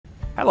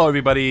Hello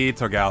everybody,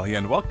 Thorgal here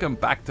and welcome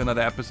back to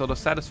another episode of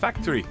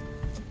Satisfactory.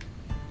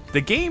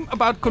 The game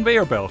about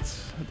conveyor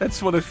belts.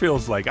 That's what it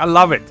feels like. I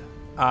love it.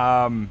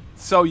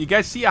 So you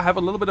guys see I have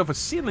a little bit of a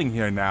ceiling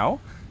here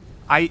now.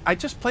 I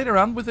just played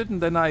around with it and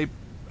then I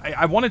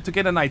wanted to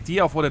get an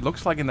idea of what it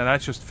looks like and then I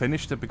just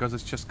finished it because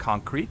it's just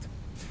concrete.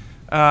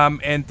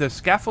 And the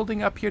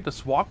scaffolding up here,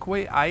 this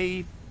walkway,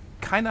 I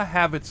kind of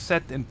have it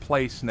set in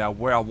place now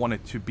where I want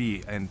it to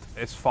be and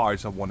as far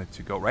as I want it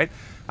to go, right?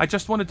 I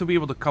just wanted to be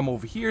able to come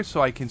over here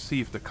so I can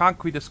see if the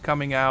concrete is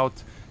coming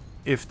out,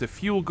 if the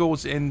fuel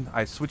goes in.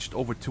 I switched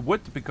over to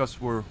wood because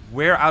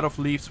we're out of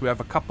leaves. We have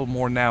a couple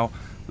more now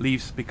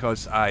leaves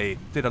because I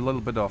did a little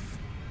bit of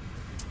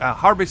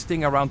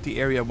harvesting around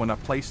the area when I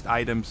placed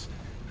items.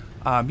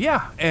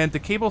 Yeah, and the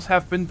cables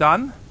have been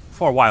done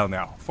for a while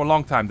now, for a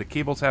long time. The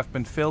cables have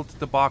been filled to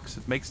the box.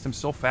 It makes them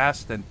so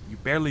fast and you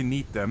barely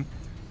need them.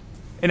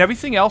 And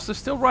everything else is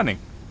still running.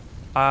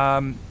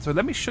 So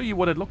let me show you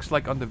what it looks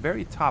like on the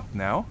very top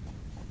now.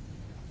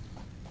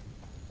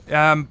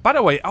 By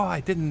the way, oh,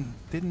 I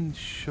didn't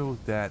show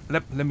that.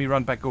 Let me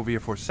run back over here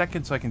for a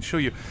second so I can show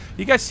you.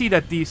 You guys see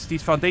that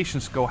these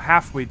foundations go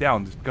halfway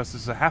down because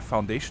this is a half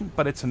foundation,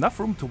 but it's enough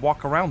room to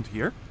walk around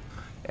here.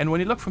 And when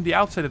you look from the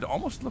outside, it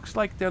almost looks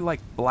like they're like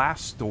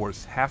blast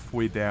doors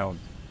halfway down.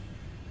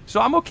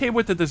 So I'm okay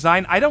with the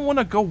design. I don't want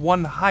to go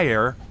one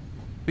higher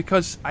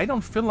because I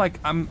don't feel like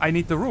I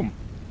need the room.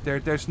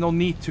 There's no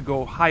need to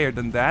go higher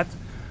than that.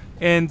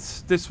 And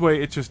this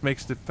way it just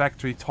makes the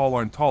factory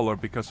taller and taller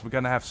because we're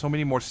gonna have so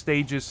many more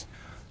stages.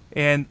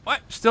 And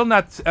still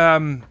not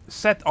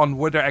set on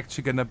where they're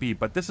actually gonna be.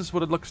 But this is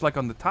what it looks like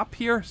on the top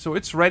here. So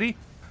it's ready.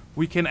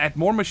 We can add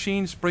more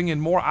machines, bring in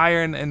more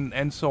iron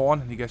and so on.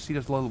 And you guys see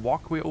this little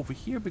walkway over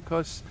here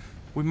because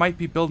we might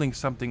be building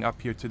something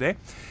up here today.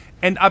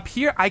 And up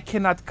here I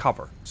cannot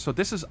cover. So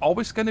this is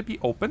always gonna be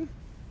open.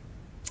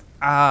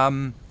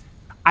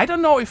 I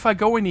don't know if I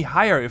go any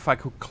higher if I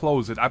could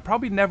close it. I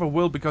probably never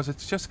will because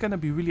it's just going to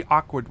be really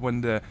awkward when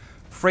the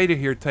freighter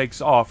here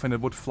takes off and it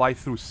would fly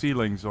through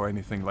ceilings or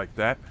anything like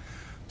that.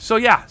 So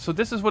yeah, so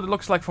this is what it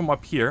looks like from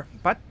up here.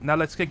 But now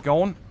let's get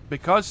going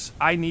because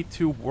I need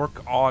to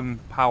work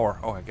on power.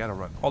 Oh, I gotta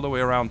run all the way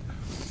around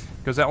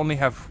because I only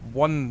have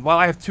one. Well,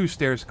 I have two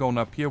stairs going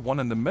up here. One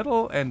in the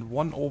middle and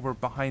one over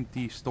behind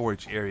the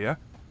storage area.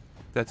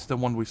 That's the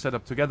one we set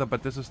up together,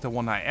 but this is the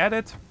one I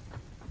added.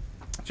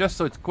 Just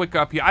so it's quick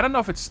up here. I don't know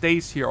if it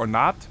stays here or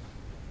not.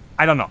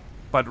 I don't know.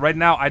 But right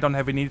now, I don't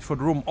have any need for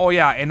the room. Oh,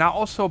 yeah. And I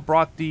also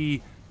brought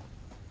the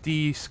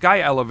sky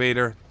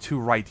elevator to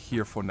right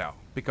here for now.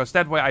 Because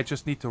that way, I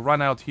just need to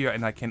run out here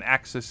and I can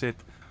access it.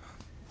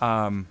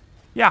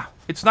 Yeah.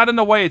 It's not in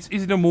the way. It's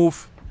easy to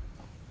move.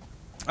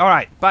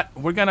 Alright. But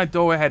we're going to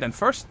go ahead. And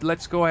first,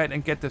 let's go ahead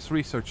and get this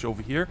research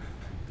over here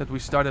that we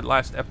started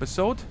last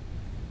episode.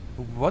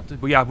 What?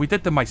 Yeah, we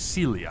did the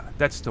mycelia.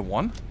 That's the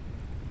one.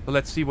 Well,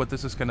 let's see what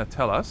this is going to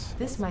tell us.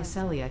 This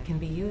mycelia can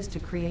be used to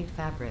create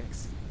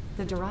fabrics.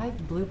 The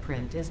derived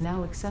blueprint is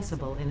now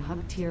accessible in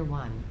Hub Tier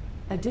 1.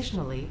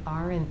 Additionally,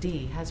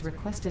 R&D has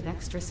requested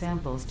extra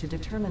samples to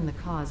determine the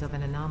cause of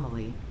an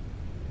anomaly.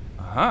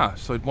 Aha,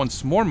 so it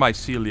wants more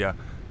mycelia.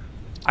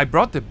 I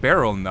brought the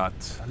barrel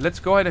nut.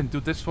 Let's go ahead and do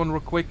this one real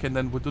quick and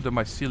then we'll do the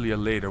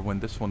mycelia later when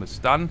this one is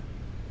done.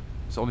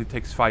 This only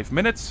takes 5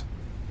 minutes.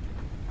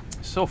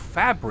 So,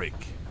 fabric.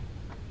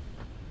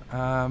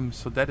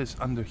 So that is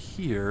under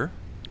here.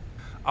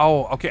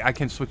 Oh, okay, I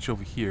can switch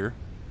over here.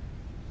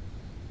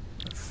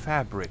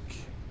 Fabric.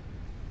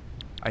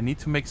 I need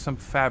to make some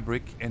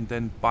fabric and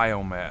then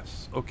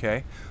biomass.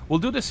 Okay. We'll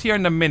do this here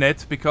in a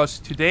minute because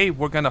today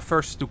we're gonna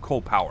first do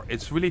coal power.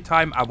 It's really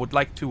time. I would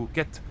like to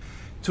get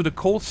to the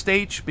coal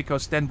stage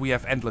because then we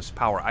have endless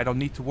power. I don't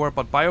need to worry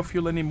about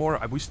biofuel anymore.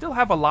 We still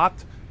have a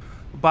lot,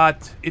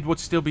 but it would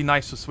still be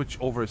nice to switch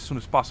over as soon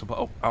as possible.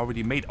 Oh, I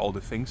already made all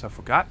the things. I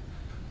forgot.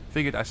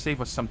 Figured I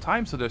save us some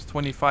time, so there's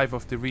 25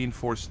 of the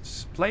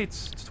reinforced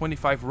plates,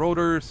 25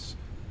 rotors,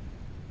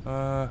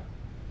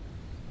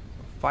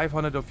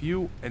 500 of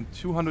you, and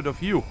 200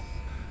 of you.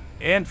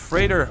 And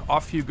freighter,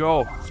 off you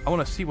go. I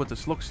want to see what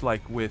this looks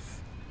like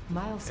with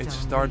Milestone it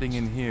starting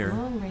reached. in here.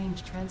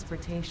 Long-range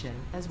transportation,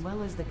 as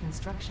well as the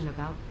construction of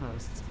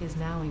outposts, is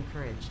now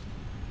encouraged.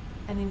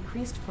 An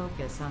increased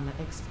focus on the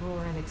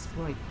explore and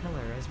exploit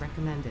pillar is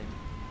recommended.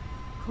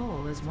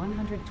 Coal is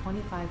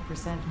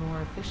 125%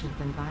 more efficient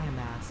than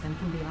biomass and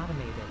can be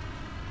automated.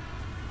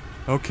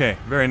 Okay,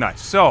 very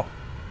nice. So,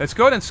 let's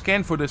go ahead and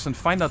scan for this and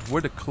find out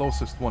where the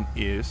closest one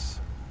is.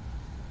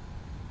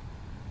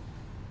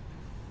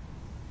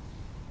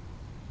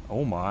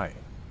 Oh my.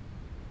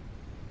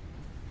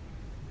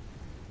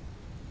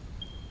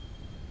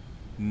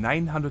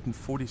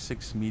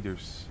 946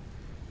 meters.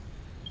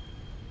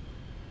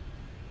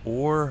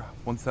 Or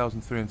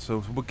 1,300.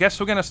 So, I guess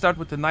we're going to start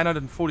with the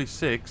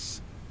 946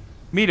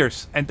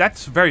 meters, and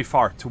that's very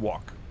far to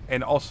walk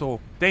and also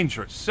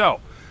dangerous.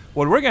 So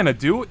what we're gonna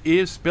do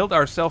is build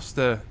ourselves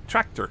the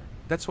tractor.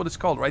 That's what it's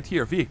called right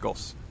here,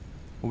 vehicles.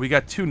 We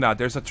got two now.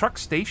 There's a truck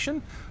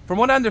station. From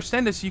what I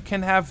understand is you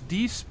can have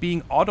these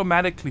being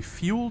automatically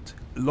fueled,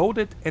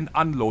 loaded and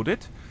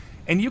unloaded.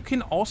 And you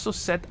can also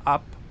set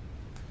up,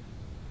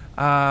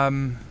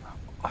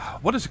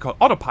 what is it called?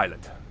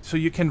 Autopilot. So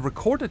you can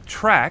record a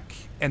track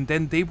and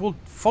then they will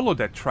follow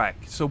that track.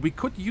 So we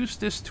could use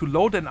this to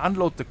load and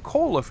unload the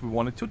coal if we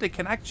wanted to. They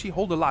can actually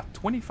hold a lot,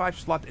 25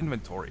 slot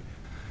inventory.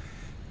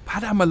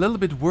 But I'm a little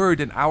bit worried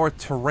in our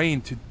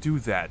terrain to do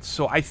that.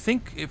 So I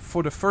think if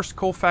for the first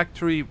coal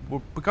factory,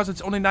 because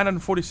it's only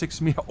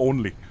 946 meters,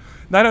 only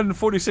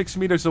 946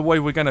 meters away,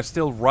 we're gonna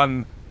still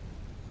run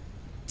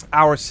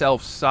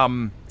ourselves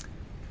some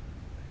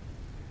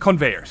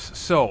conveyors.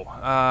 So,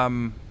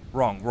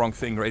 wrong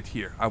thing right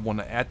here. I want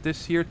to add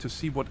this here to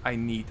see what I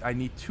need. I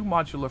need 2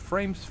 modular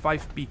frames,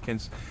 5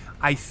 beacons.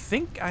 I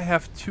think I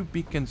have 2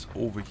 beacons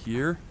over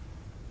here.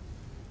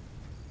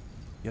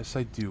 Yes,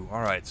 I do.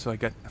 Alright, so I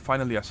got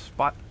finally a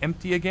spot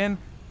empty again.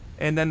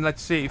 And then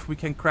let's see if we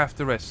can craft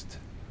the rest.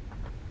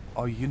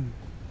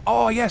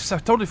 Oh, yes, I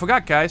totally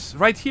forgot, guys.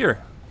 Right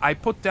here. I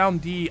put down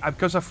the...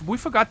 because we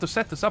forgot to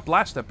set this up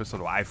last episode.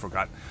 Well, I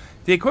forgot.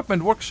 The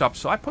equipment workshop.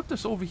 So I put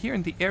this over here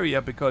in the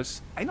area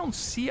because I don't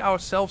see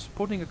ourselves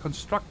putting a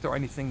constructor or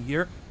anything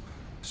here.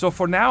 So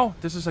for now,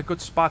 this is a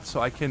good spot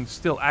so I can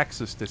still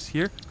access this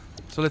here.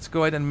 So let's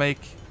go ahead and make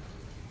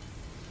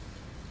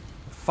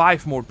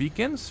 5 more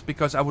beacons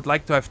because I would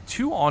like to have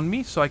 2 on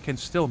me so I can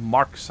still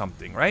mark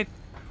something, right?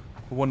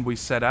 When we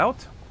set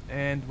out.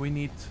 And we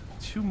need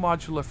 2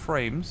 modular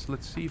frames.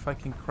 Let's see if I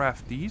can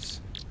craft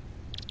these.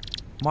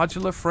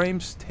 Modular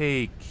frames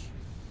take...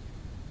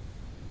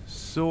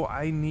 So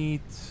I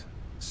need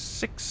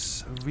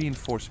 6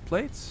 reinforced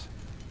plates.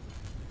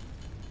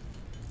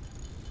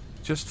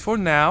 Just for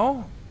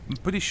now. I'm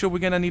pretty sure we're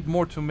gonna need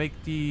more to make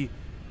the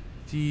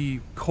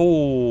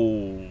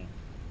coal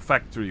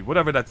factory,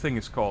 whatever that thing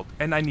is called.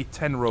 And I need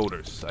 10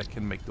 rotors. I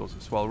can make those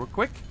as well real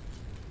quick.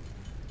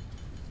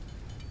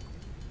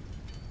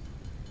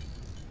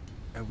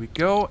 There we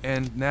go.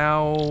 And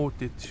now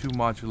the 2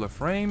 modular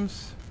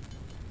frames.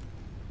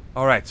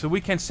 Alright, so we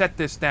can set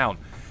this down.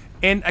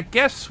 And I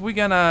guess we're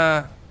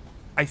gonna...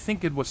 I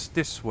think it was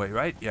this way,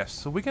 right? Yes,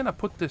 so we're gonna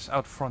put this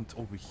out front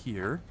over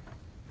here.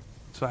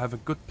 So I have a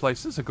good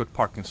place. This is a good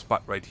parking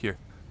spot right here.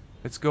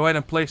 Let's go ahead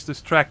and place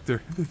this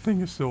tractor. The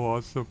thing is so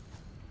awesome.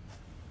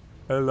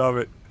 I love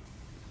it.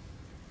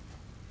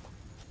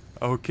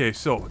 Okay,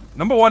 so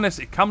number 1 is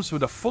it comes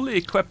with a fully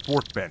equipped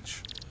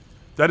workbench.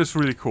 That is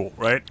really cool,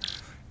 right?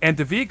 And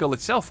the vehicle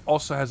itself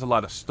also has a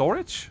lot of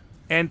storage.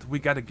 And we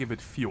gotta give it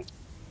fuel.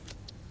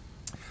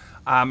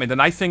 And the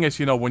nice thing is,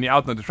 you know, when you're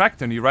out on the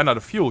tractor and you run out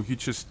of fuel, you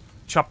just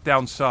chop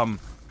down some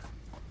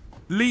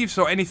leaves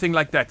or anything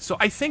like that. So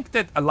I think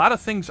that a lot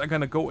of things are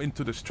going to go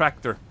into this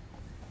tractor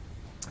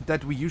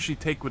that we usually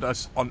take with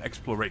us on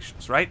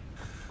explorations, right?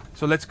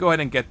 So let's go ahead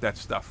and get that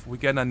stuff. We're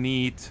going to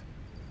need...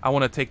 I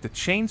want to take the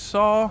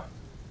chainsaw.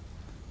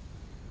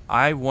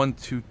 I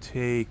want to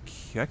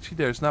take... Actually,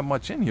 there's not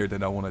much in here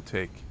that I want to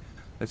take.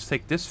 Let's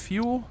take this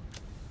fuel.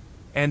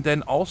 And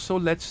then also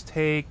let's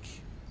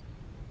take...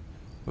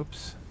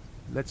 Oops.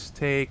 Let's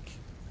take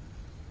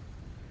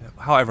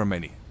however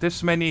many.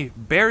 This many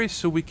berries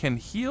so we can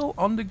heal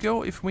on the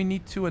go if we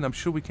need to. And I'm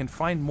sure we can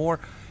find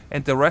more.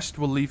 And the rest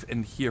we'll leave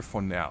in here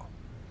for now.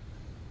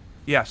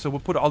 Yeah, so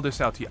we'll put all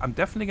this out here. I'm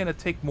definitely going to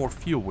take more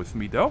fuel with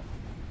me though.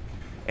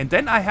 And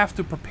then I have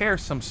to prepare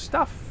some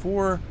stuff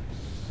for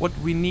what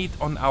we need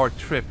on our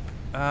trip.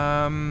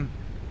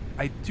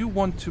 I do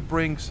want to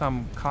bring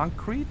some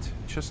concrete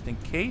just in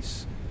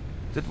case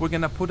that we're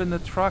going to put in the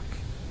truck.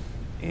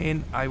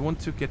 And I want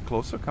to get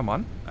closer, come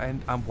on.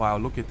 And wow,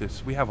 look at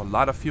this. We have a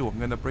lot of fuel. I'm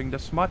going to bring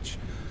this much.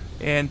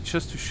 And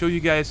just to show you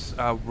guys,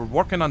 we're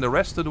working on the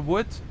rest of the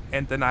wood.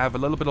 And then I have a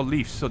little bit of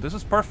leaves. So this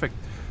is perfect.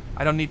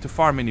 I don't need to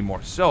farm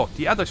anymore. So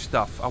the other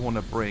stuff I want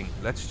to bring.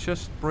 Let's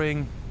just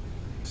bring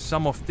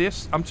some of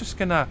this. I'm just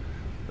going to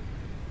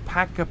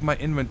pack up my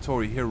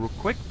inventory here real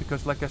quick.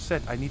 Because like I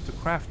said, I need to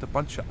craft a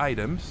bunch of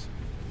items.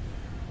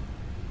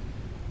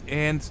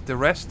 And the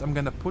rest I'm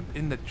gonna put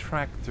in the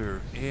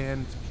tractor.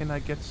 And can I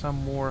get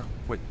some more?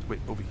 Wait,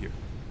 over here.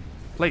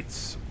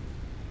 Plates.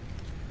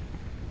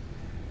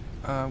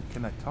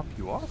 Can I top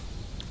you off?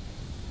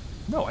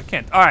 No, I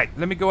can't. Alright,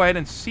 let me go ahead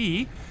and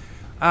see.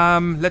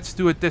 Let's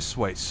do it this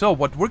way. So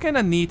what we're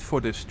gonna need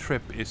for this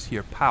trip is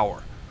here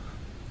power.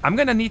 I'm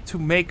gonna need to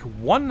make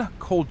 1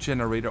 coal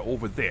generator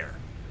over there.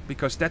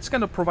 Because that's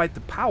gonna provide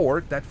the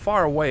power that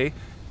far away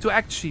to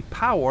actually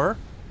power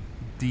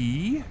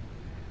the...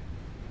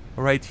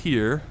 right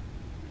here,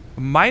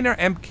 miner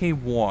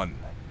MK1.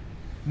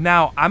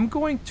 Now, I'm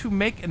going to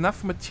make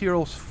enough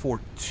materials for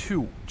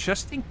 2,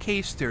 just in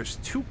case there's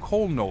 2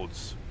 coal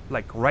nodes,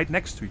 like right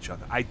next to each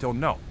other. I don't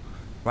know,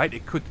 right?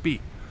 It could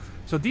be.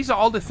 So these are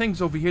all the things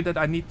over here that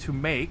I need to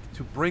make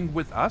to bring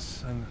with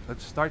us. And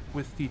let's start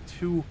with the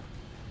 2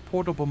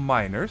 portable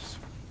miners.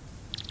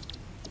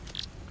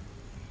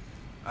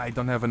 I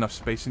don't have enough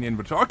space in the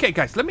inventory. Okay,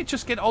 guys, let me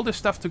just get all this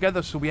stuff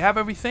together so we have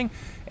everything.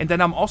 And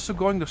then I'm also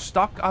going to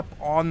stock up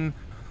on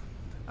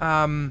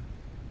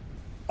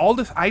all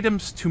the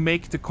items to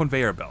make the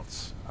conveyor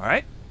belts.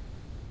 Alright?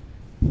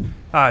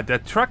 The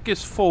truck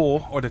is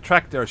full, or the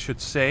tractor, I should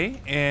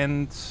say.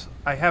 And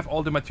I have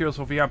all the materials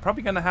over here. I'm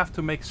probably going to have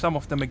to make some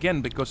of them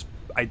again because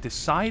I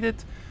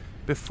decided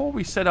before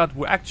we set out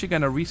we're actually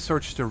going to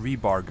research the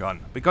rebar gun.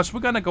 Because we're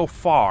going to go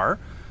far.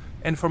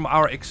 And from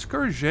our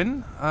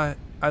excursion, I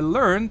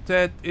learned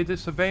that it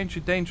is a very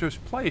dangerous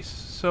place.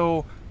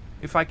 So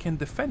if I can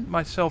defend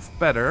myself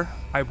better,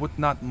 I would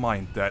not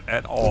mind that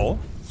at all.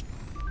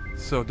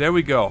 So there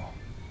we go.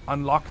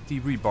 Unlock the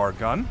rebar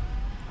gun.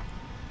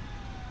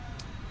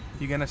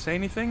 You gonna say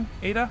anything,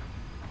 Ada?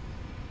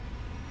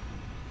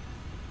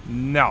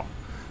 No.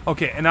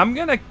 Okay, and I'm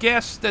gonna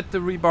guess that the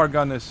rebar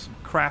gun is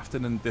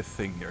crafted in this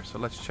thing here. So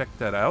let's check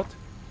that out.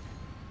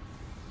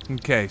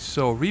 Okay,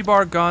 so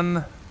rebar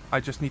gun. I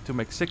just need to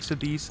make 6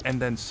 of these.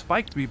 And then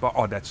spiked rebar.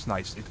 Oh, that's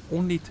nice. It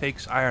only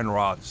takes iron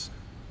rods.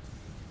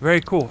 Very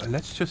cool. And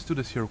let's just do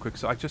this here real quick.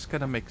 So I just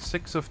gotta make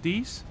 6 of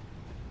these.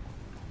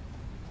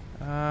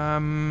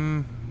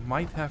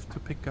 Might have to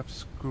pick up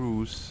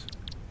screws.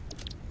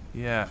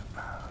 Yeah.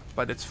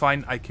 But it's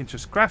fine. I can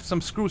just craft some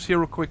screws here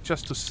real quick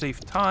just to save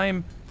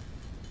time.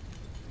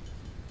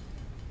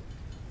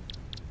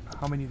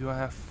 How many do I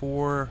have?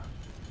 4,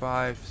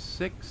 5,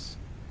 6.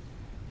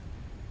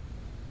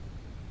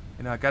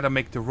 And I gotta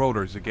make the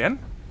rotors again.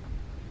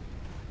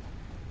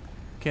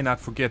 Cannot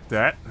forget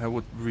that. That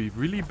would be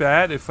really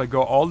bad if I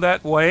go all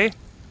that way.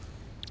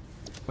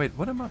 Wait,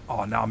 what am I?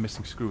 Oh, now I'm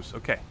missing screws.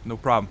 Okay, no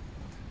problem.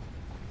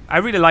 I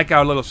really like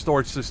our little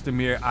storage system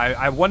here.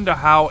 I wonder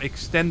how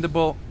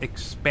expandable,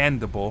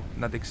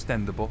 not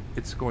extendable,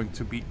 it's going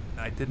to be.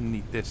 I didn't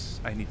need this.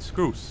 I need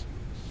screws.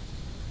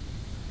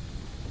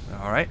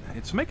 Alright,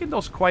 it's making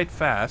those quite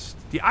fast.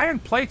 The iron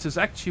plates is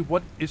actually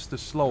what is the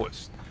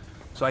slowest.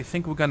 So I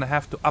think we're gonna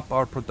have to up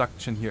our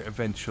production here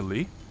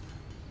eventually.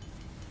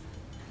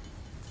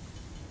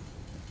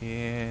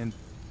 And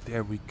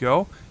there we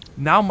go.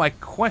 Now my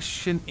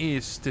question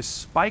is the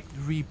spiked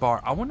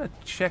rebar. I want to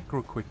check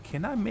real quick.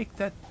 Can I make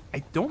that?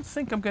 I don't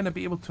think I'm gonna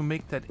be able to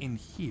make that in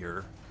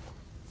here.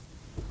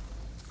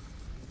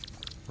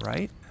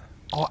 Right?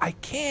 Oh, I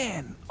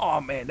can! Oh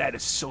man, that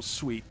is so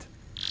sweet.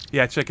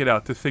 Yeah, check it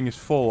out. The thing is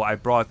full. I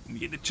brought,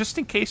 just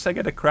in case I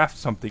gotta craft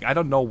something. I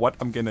don't know what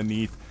I'm gonna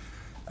need.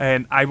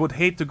 And I would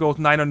hate to go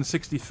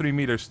 963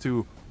 meters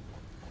to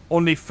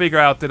only figure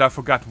out that I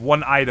forgot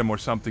one item or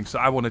something. So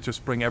I want to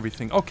just bring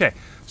everything. Okay,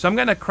 so I'm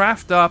gonna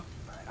craft up,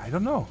 I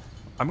don't know.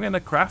 I'm gonna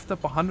craft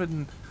up 100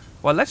 and...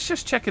 Well, let's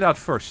just check it out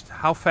first.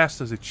 How fast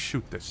does it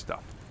shoot this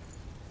stuff?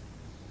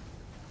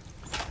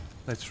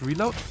 Let's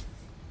reload.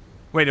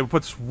 Wait, it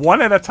puts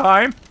one at a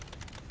time?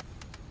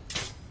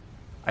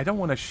 I don't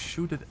want to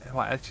shoot it.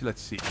 Well, actually,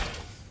 let's see.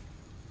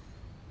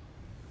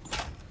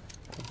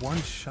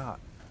 One shot.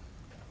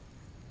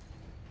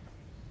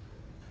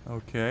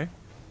 Okay.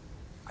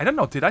 I don't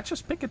know. Did I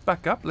just pick it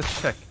back up?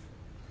 Let's check.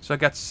 So I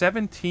got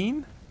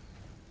 17.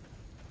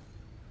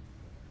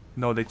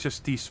 No, they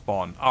just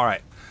despawn.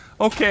 Alright.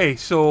 Okay,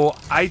 so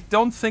I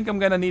don't think I'm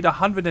gonna need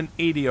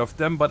 180 of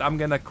them, but I'm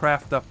gonna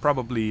craft up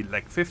probably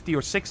like 50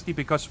 or 60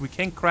 because we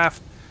can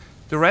craft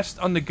the rest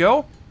on the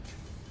go.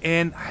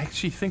 And I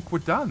actually think we're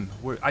done.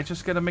 I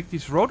just gotta make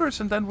these rotors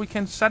and then we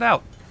can set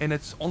out. And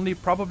it's only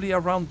probably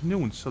around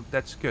noon, so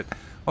that's good.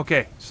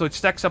 Okay, so it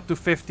stacks up to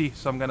 50,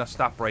 so I'm gonna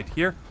stop right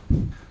here.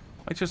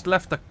 I just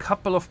left a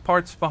couple of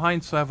parts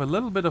behind, so I have a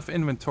little bit of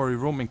inventory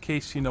room in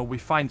case, you know, we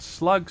find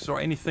slugs or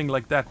anything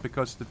like that,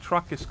 because the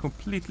truck is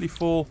completely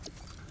full,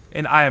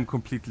 and I am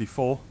completely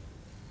full.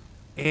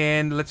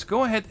 And let's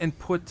go ahead and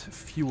put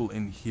fuel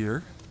in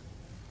here.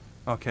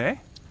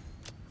 Okay.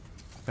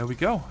 There we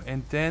go.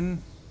 And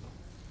then...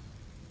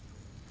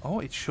 Oh,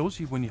 it shows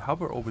you when you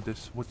hover over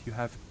this what you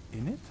have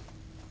in it?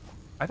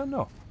 I don't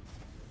know.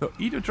 So,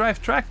 either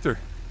drive tractor.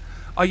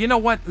 Oh, you know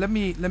what? Let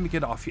me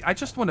get off here. I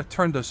just want to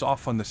turn this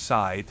off on the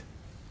side.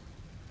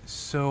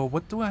 So,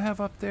 what do I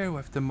have up there? We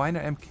have the Miner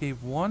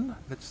MK1.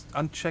 Let's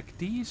uncheck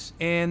these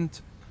and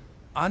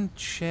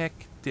uncheck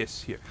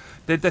this here.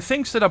 The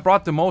things that I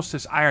brought the most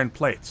is iron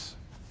plates.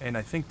 And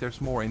I think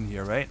there's more in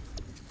here, right?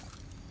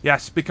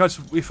 Yes, because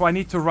if I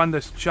need to run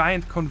this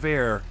giant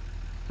conveyor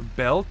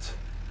belt...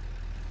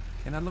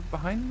 Can I look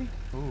behind me?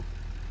 Oh.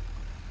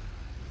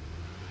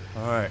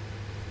 Alright.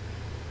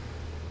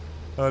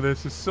 Oh,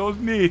 this is so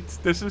neat.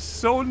 This is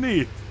so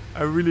neat.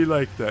 I really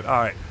like that.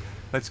 Alright.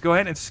 Let's go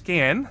ahead and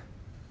scan.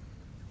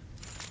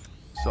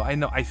 So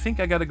I think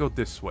I gotta go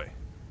this way.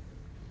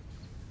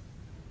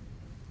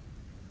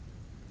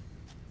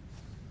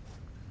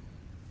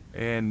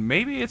 And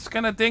maybe it's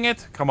gonna ding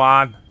it. Come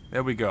on.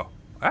 There we go.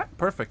 Ah,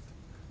 perfect.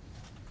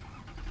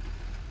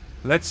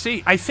 Let's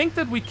see. I think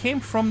that we came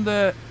from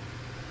the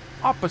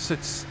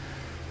opposites.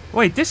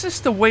 Wait, this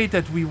is the way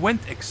that we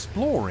went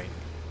exploring.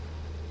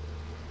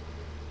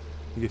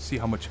 You can see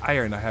how much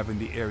iron I have in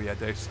the area.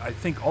 There's, I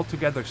think,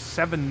 altogether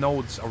 7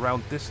 nodes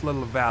around this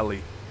little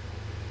valley,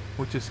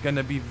 which is going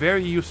to be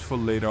very useful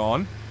later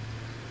on.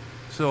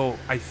 So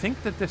I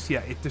think that this,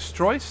 yeah, it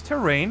destroys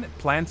terrain,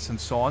 plants and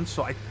so on.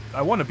 So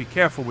I want to be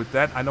careful with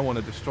that. I don't want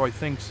to destroy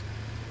things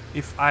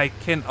if I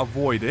can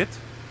avoid it.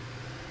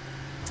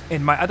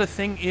 And my other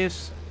thing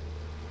is,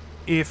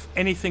 if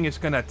anything is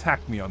going to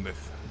attack me on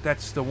this.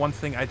 That's the one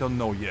thing I don't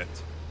know yet.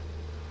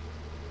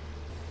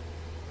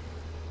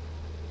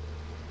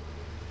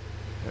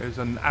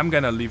 I'm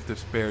gonna leave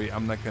this berry.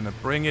 I'm not gonna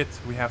bring it.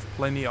 We have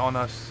plenty on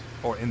us.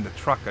 Or in the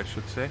truck, I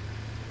should say.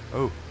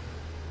 Oh.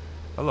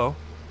 Hello.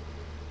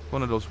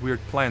 One of those weird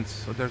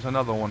plants. Oh, there's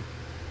another one.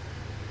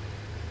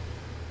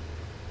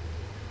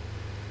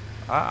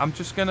 I'm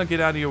just gonna get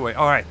out of your way.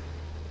 Alright.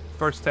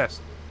 First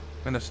test.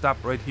 I'm gonna stop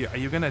right here. Are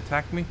you gonna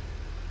attack me?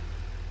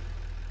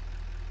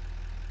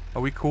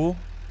 Are we cool?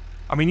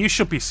 I mean, you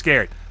should be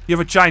scared. You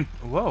have a giant...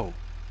 Whoa.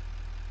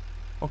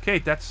 Okay,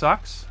 that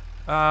sucks.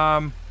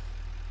 Can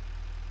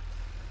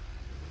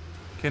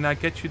I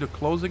get you to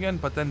close again?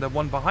 But then the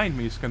one behind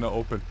me is gonna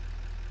open.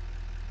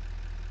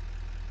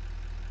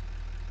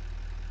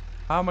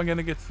 How am I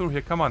gonna get through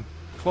here? Come on.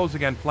 Close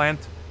again,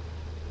 plant.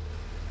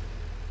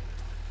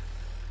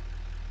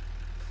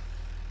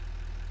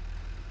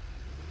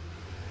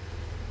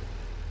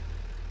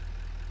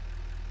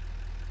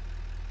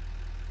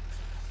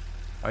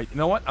 Alright, you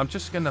know what? I'm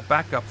just gonna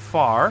back up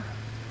far.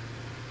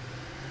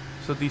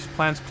 So these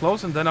plants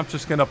close, and then I'm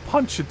just gonna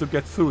punch it to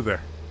get through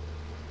there.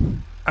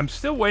 I'm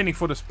still waiting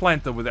for this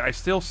plant over there. I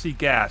still see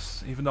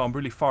gas, even though I'm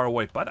really far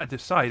away. But I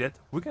decided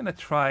we're gonna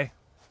try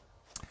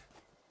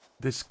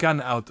this gun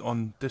out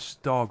on this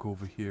dog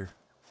over here.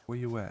 Where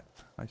you at?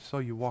 I saw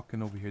you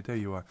walking over here. There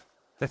you are.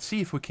 Let's see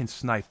if we can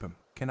snipe him.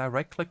 Can I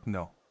right click?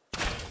 No.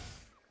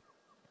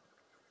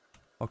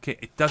 Okay,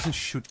 it doesn't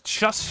shoot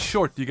just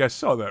short. You guys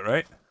saw that,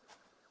 right?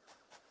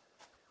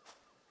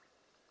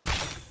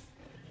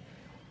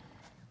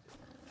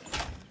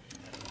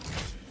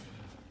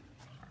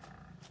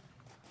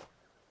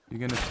 You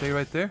gonna stay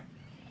right there?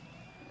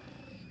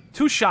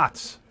 2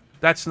 shots.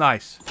 That's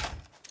nice.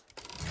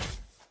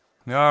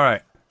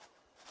 Alright.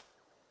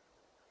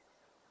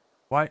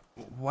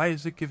 Why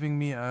is it giving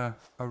me a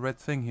red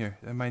thing here?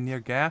 Am I near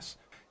gas?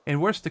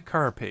 And where's the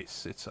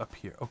carapace? It's up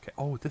here. Okay.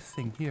 Oh, this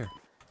thing here.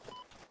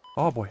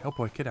 Oh boy,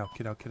 get out,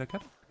 get out, get out,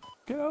 get out.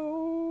 Get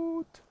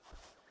out!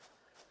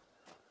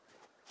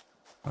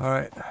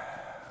 Alright.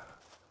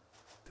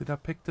 Did I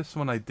pick this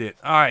one? I did.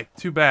 Alright,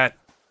 too bad.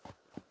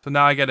 So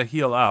now I gotta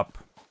heal up.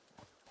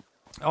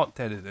 Oh,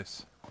 there it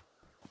is.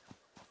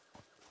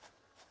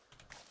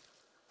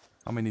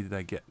 How many did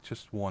I get?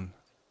 Just 1.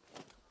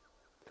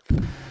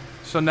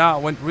 So now I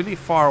went really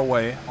far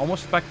away,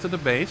 almost back to the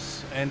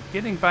base, and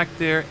getting back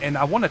there, and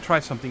I want to try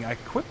something. I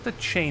equipped the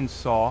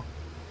chainsaw,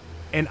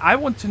 and I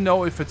want to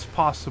know if it's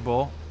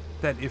possible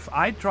that if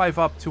I drive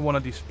up to one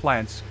of these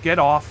plants, get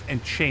off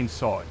and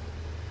chainsaw it.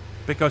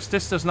 Because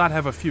this does not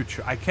have a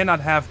future. I cannot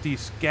have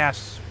these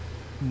gas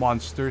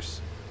monsters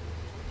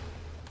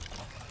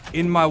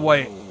in my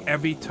way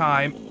every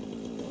time.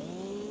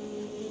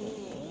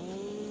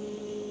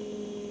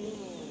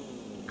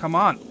 Come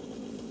on.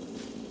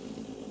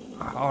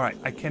 Alright,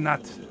 I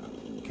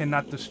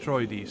cannot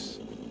destroy these.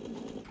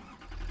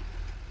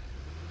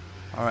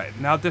 Alright,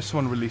 now this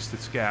one released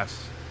its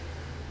gas.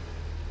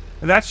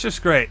 And that's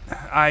just great.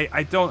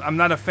 I'm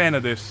not a fan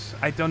of this.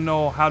 I don't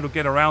know how to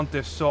get around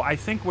this, so I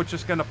think we're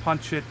just gonna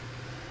punch it.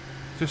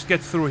 Just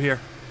get through here.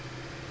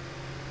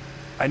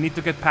 I need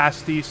to get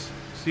past these.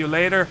 See you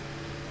later.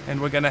 And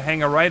we're gonna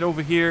hang right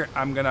over here.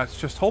 I'm gonna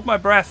just hold my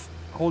breath.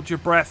 Hold your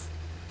breath.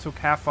 Took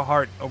half a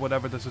heart or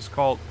whatever this is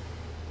called.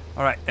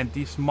 Alright, and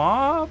these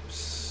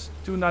mobs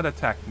do not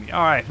attack me.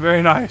 Alright,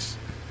 very nice.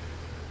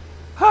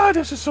 Ah,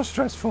 this is so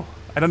stressful.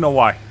 I don't know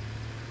why.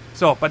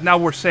 So, but now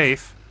we're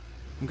safe.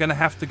 I'm gonna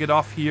have to get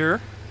off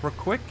here real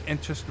quick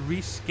and just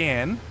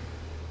rescan.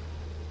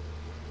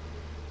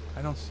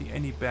 I don't see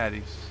any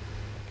baddies.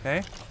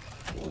 Okay.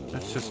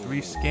 Let's just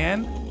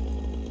rescan.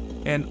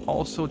 And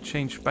also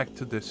change back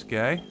to this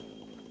guy.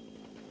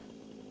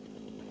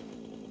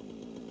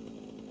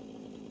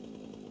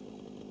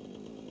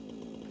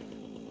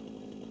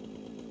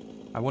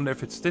 I wonder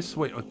if it's this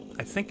way.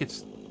 I think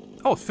it's...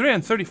 Oh,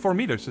 334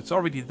 meters. It's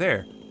already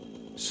there.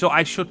 So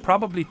I should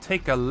probably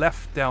take a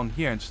left down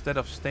here instead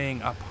of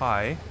staying up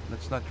high.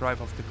 Let's not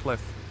drive off the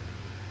cliff.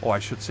 Oh, I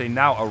should say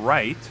now a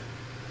right.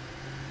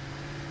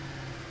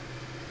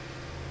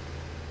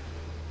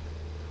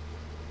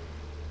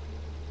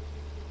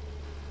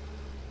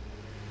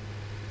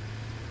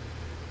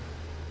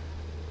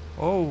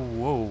 Oh,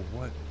 whoa,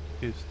 what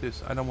is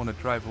this? I don't want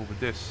to drive over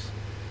this.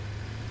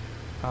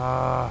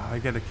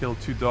 I gotta kill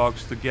 2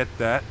 dogs to get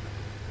that.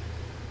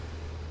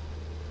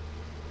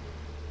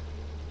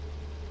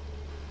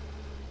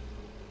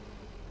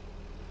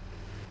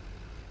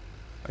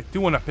 I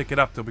do want to pick it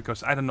up though,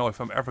 because I don't know if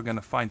I'm ever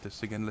gonna find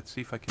this again. Let's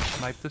see if I can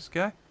snipe this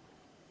guy.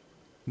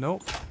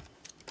 Nope.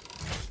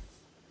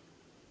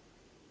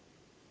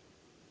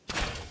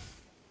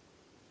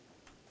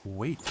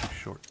 Way too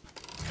short.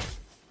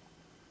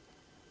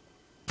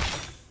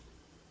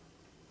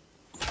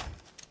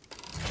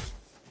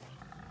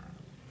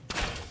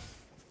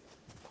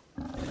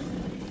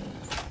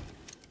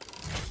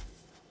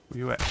 Where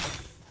you at?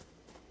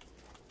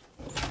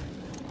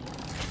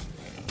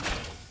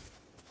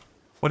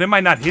 What, am I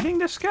not hitting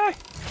this guy?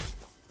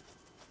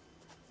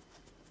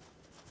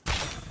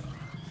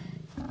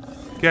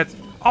 Get...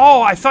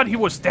 Oh, I thought he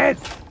was dead.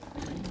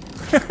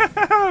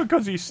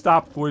 Because he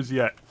stopped. Where's he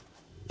at?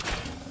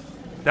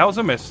 That was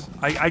a miss.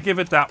 I give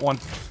it that one.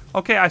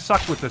 Okay, I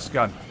suck with this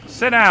gun.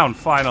 Sit down,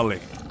 finally.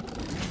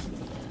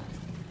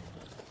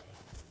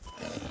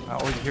 I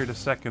already hear the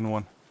second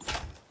one.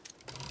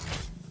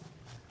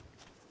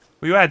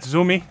 Where you at,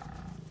 Zoomy?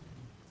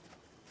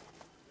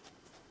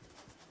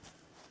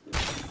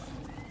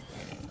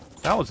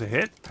 That was a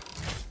hit.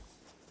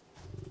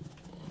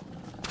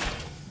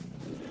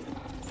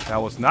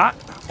 That was not.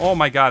 Oh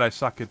my god, I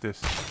suck at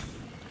this.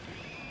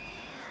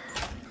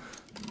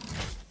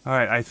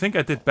 Alright, I think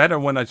I did better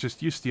when I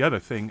just used the other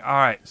thing.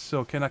 Alright,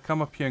 so can I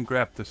come up here and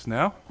grab this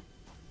now?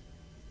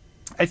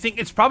 I think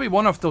it's probably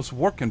one of those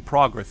work in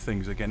progress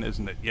things again,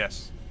 isn't it?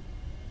 Yes.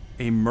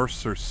 A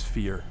Mercer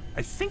Sphere.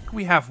 I think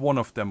we have one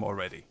of them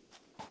already,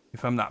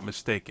 if I'm not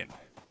mistaken.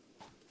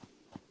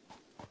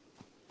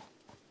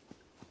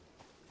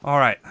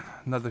 Alright,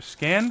 another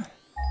scan.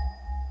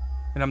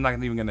 And I'm not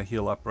even going to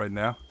heal up right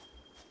now.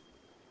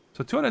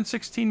 So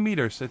 216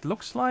 meters. It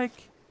looks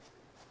like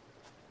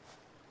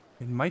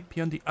it might be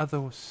on the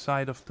other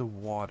side of the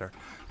water.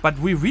 But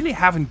we really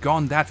haven't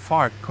gone that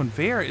far.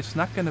 Conveyor is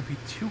not going to be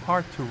too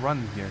hard to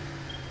run here.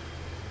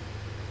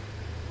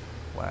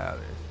 Wow.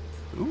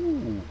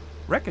 Ooh,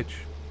 wreckage.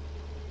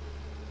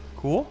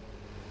 Cool.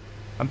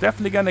 I'm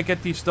definitely going to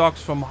get these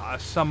dogs from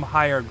some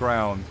higher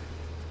ground.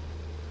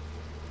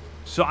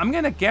 So I'm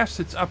going to guess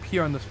it's up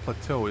here on this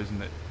plateau,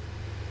 isn't it?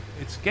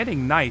 It's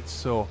getting night,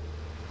 so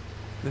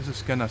this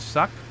is going to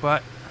suck,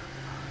 but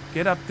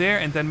get up there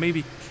and then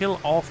maybe kill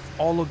off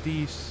all of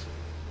these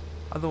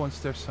other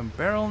ones. There's some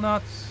barrel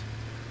nuts.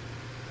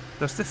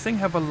 Does this thing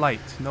have a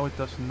light? No, it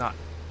does not.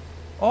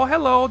 Oh,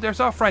 hello. There's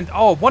our friend.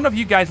 Oh, one of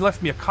you guys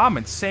left me a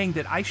comment saying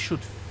that I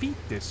should feed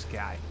this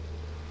guy.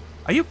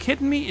 Are you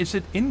kidding me? Is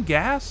it in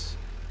gas?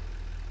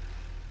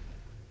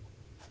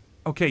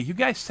 Okay, you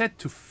guys said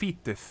to feed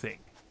this thing.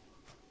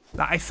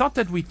 Now, I thought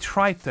that we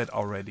tried that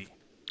already.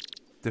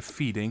 The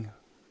feeding.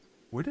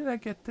 Where did I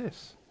get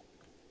this?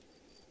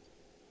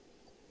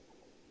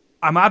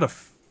 I'm out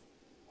of...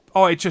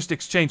 Oh, it just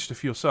exchanged the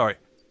fuel. Sorry.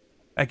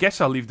 I guess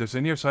I'll leave this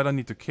in here so I don't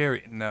need to carry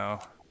it now.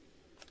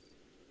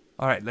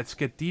 Alright, let's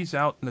get these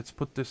out. Let's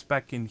put this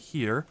back in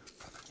here.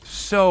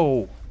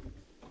 So...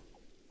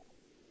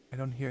 I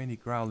don't hear any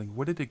growling.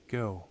 Where did it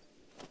go?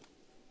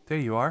 There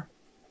you are.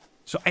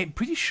 So I'm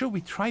pretty sure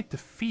we tried the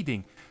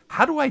feeding.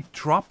 How do I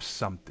drop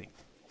something?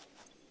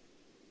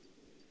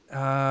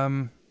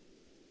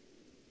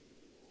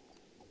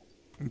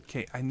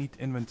 Okay, I need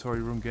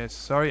inventory room, guys.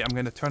 Sorry, I'm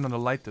gonna turn on the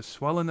light as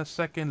well in a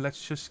second.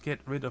 Let's just get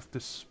rid of the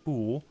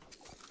spool.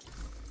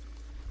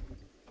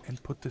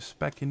 And put this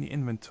back in the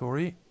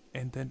inventory.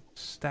 And then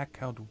stack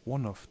out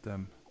one of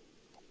them.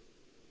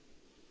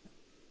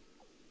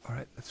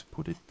 Alright, let's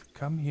put it.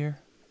 Come here.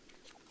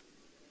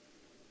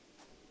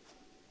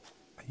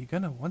 Are you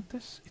gonna want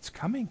this? It's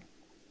coming.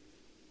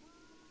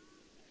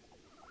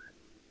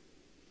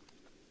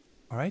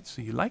 Alright,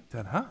 so you like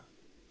that, huh?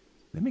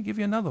 Let me give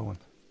you another one.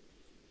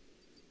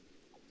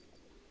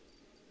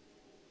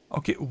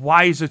 Okay,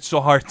 why is it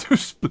so hard to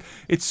split?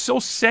 It's so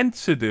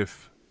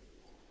sensitive.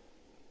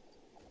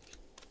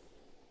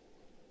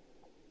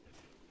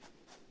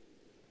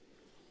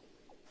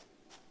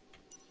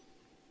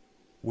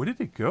 Where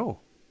did it go?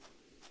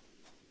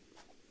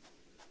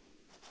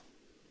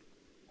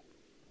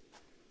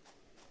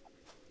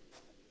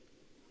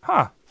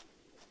 Huh.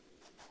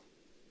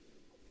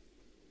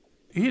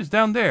 He is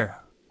down there.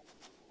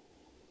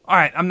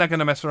 Alright, I'm not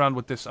gonna mess around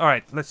with this.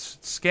 Alright, let's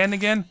scan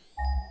again.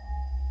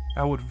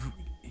 I would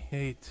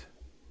hate...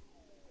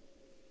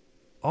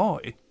 Oh,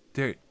 it...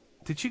 There...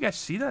 Did you guys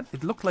see that?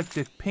 It looked like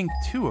they pinged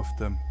two of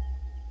them.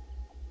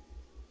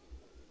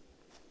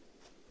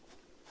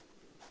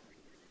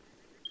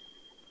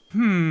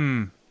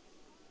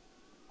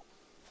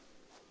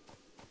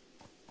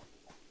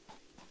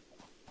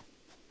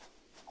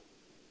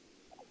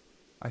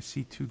 I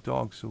see two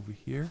dogs over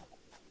here.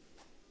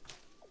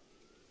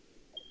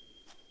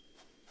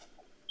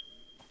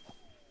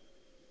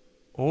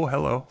 Oh,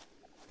 hello.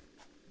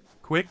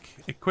 Quick,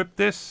 equip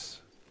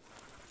this.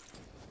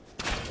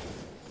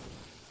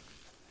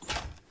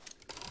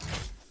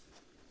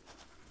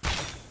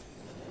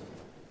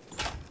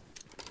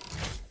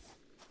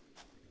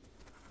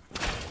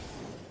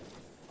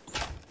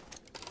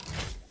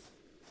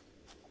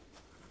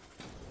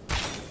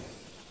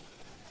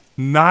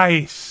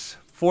 Nice!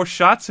 4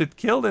 shots, it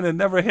killed and it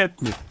never hit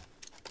me.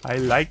 I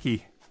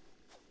likey.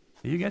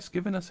 Are you guys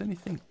giving us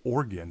anything?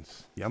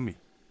 Organs. Yummy.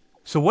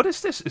 So what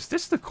is this? Is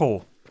this the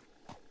coal?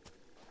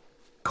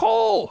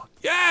 Coal!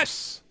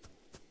 Yes!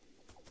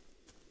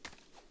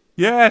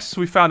 Yes,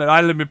 we found it.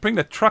 Alright, let me bring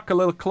the truck a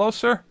little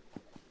closer.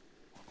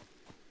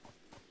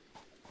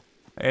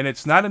 And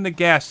it's not in the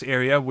gas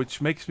area, which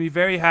makes me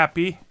very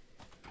happy.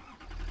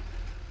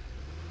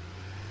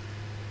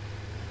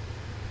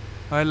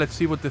 Alright, let's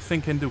see what the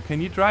thing can do.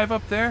 Can you drive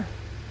up there?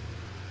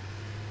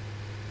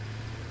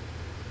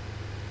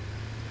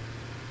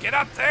 Get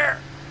up there!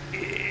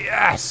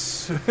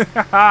 Yes!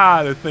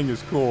 The thing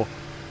is cool.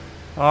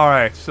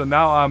 Alright, so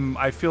now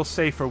I feel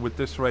safer with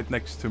this right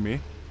next to me.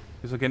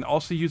 Because I can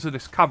also use it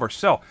as cover.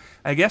 So,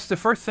 I guess the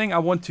first thing I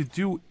want to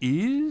do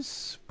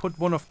is put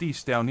one of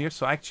these down here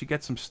so I actually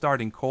get some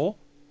starting coal.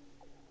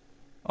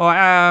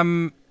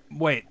 Oh,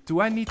 wait, do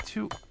I need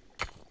to?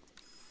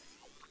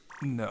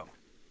 No.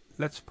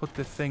 Let's put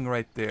the thing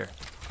right there.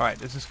 Alright,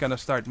 this is gonna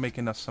start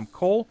making us some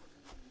coal.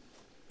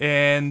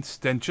 And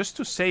then just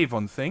to save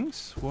on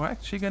things, we're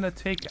actually gonna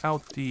take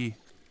out the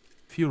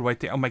fuel right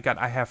there. Oh my god,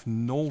 I have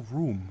no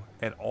room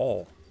at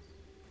all.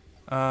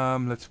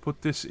 Let's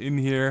put this in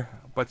here.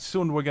 But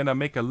soon we're gonna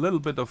make a little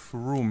bit of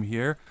room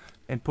here.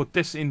 And put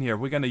this in here.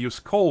 We're gonna use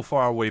coal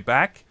for our way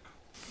back.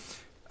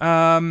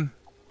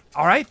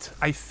 Alright,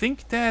 I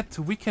think that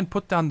we can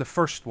put down the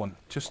first one.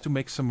 Just to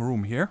make some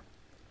room here.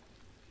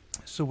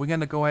 So we're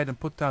gonna go ahead and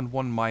put down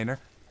one miner.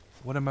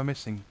 What am I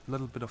missing? A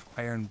little bit of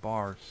iron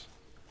bars.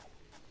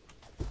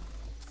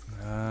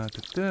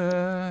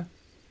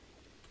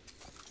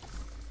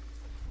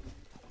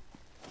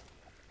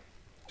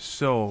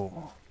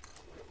 So,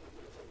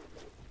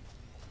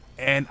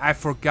 and I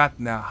forgot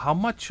now, how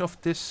much of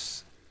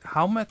this,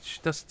 how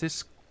much does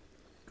this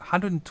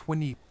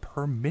 120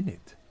 per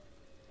minute?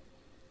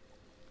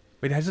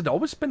 Wait, has it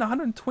always been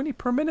 120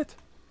 per minute?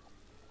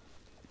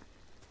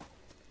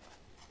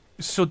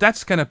 So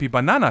that's gonna be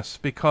bananas,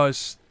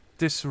 because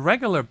this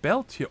regular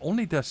belt here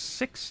only does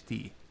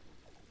 60.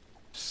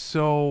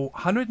 So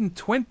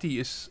 120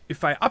 is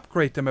if I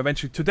upgrade them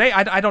eventually. Today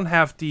I don't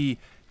have the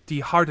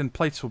hardened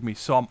plates with me,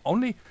 so I'm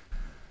only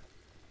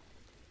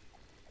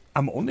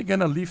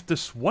gonna leave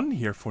this one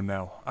here for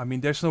now. I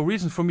mean, there's no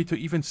reason for me to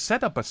even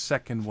set up a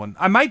second one.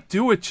 I might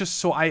do it just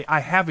so I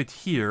have it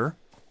here,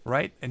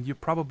 right? And you're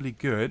probably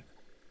good.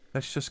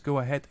 Let's just go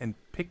ahead and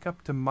pick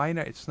up the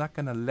miner. It's not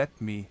gonna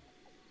let me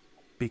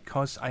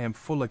because I am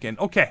full again.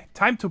 Okay,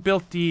 time to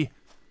build the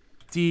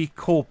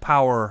coal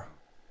power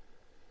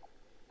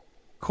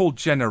coal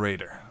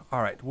generator.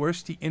 Alright,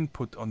 where's the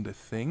input on the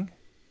thing?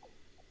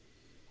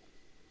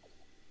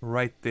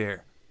 Right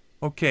there.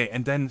 Okay,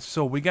 and then,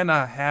 so we're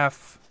gonna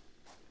have...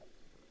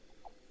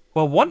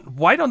 Well,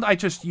 why don't I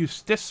just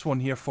use this one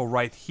here for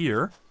right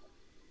here?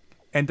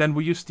 And then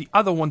we use the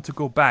other one to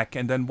go back.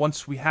 And then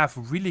once we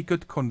have really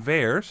good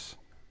conveyors,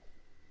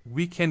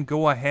 we can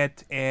go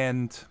ahead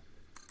and...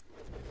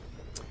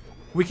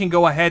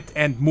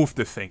 move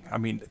the thing. I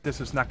mean,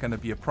 this is not gonna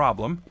be a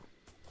problem.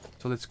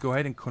 So let's go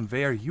ahead and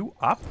conveyor you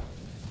up.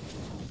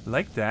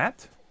 Like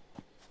that.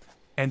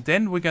 And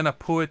then we're gonna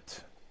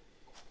put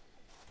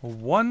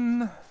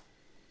one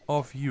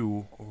of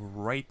you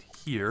right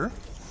here.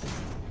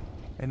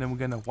 And then we're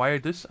gonna wire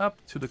this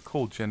up to the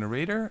coal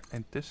generator.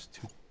 And this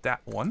to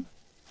that one.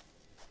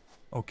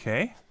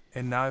 Okay.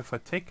 And now if I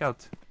take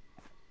out...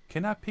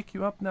 Can I pick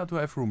you up now? Do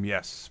I have room?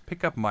 Yes.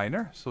 Pick up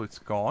miner. So it's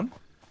gone.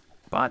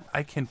 But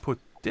I can put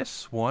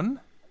this one...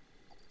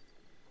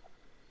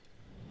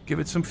 Give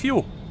it some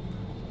fuel.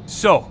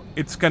 So,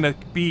 it's gonna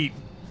be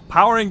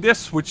powering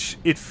this, which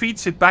it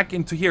feeds it back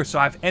into here. So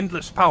I have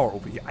endless power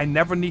over here. I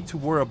never need to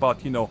worry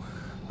about, you know,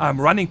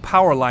 running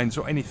power lines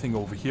or anything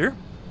over here.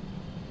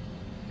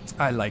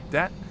 I like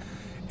that.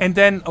 And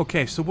then,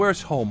 okay, so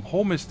where's home?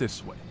 Home is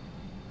this way.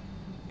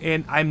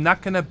 And I'm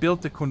not gonna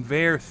build the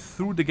conveyor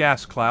through the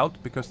gas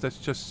cloud, because that's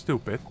just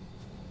stupid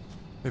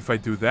if I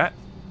do that.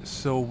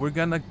 So we're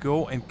gonna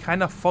go and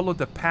kind of follow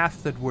the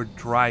path that we're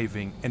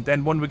driving. And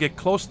then when we get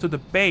close to the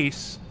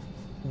base,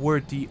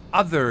 where the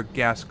other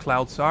gas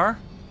clouds are,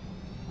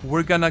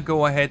 we're gonna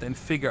go ahead and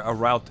figure a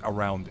route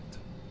around it.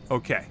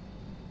 Okay.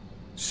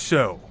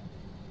 So,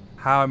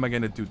 how am I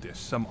gonna do this?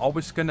 So I'm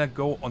always gonna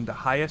go on the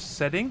highest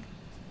setting.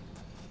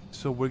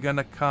 So we're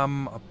gonna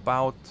come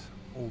about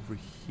over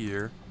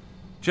here.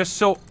 Just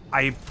so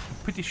I'm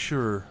pretty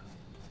sure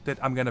that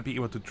I'm gonna be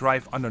able to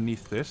drive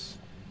underneath this.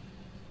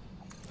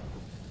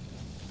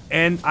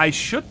 And I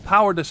should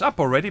power this up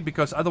already,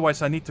 because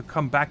otherwise I need to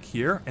come back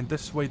here. And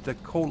this way the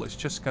coal is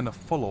just gonna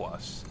follow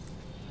us.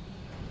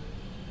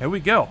 Here we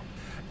go.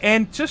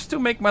 And just to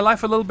make my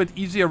life a little bit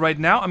easier right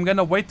now, I'm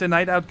gonna wait the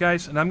night out,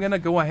 guys. And I'm gonna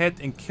go ahead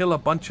and kill a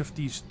bunch of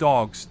these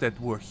dogs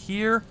that were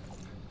here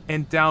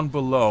and down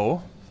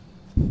below.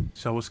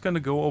 So I was gonna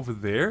go over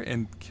there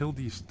and kill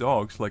these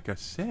dogs, like I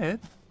said.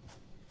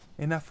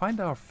 And I find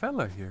our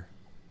fella here.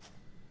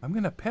 I'm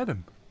gonna pet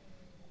him.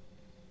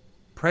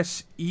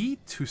 Press E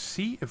to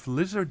see if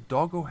Lizard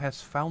Doggo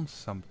has found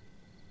some.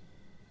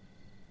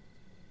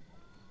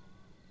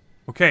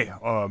 Okay,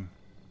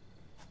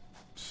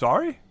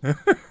 sorry?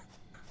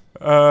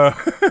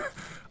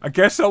 I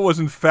guess I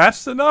wasn't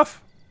fast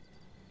enough.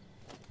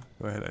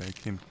 Go ahead, I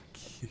can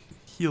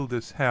heal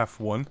this half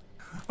one.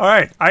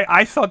 Alright,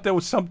 I thought there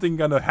was something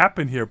gonna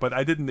happen here, but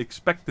I didn't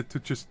expect it to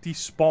just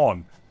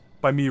despawn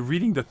by me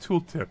reading the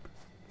tooltip.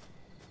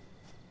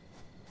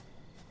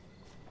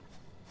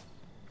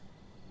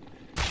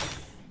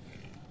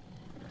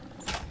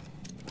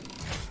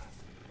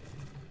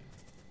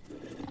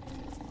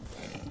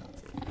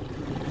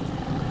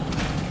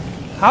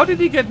 How did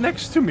he get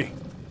next to me?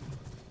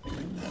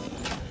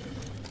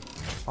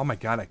 Oh my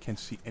god, I can't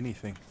see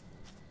anything.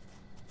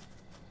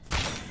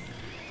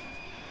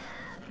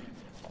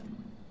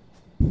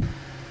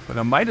 But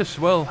I might as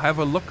well have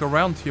a look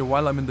around here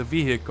while I'm in the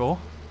vehicle.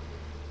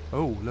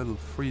 Oh, little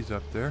freeze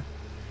up there.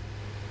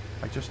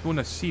 I just want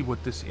to see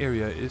what this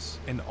area is.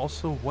 And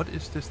also, what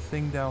is this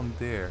thing down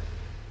there?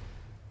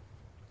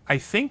 I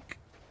think...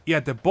 Yeah,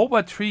 the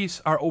boba trees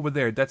are over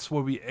there. That's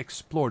where we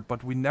explored.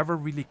 But we never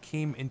really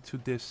came into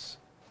this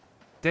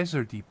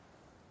deserty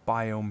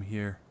biome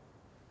here.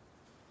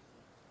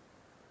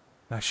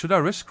 Now, should I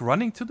risk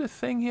running to the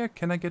thing here?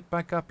 Can I get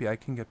back up? Yeah, I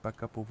can get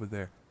back up over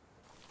there.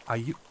 Are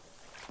you...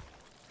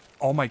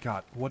 Oh my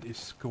god, what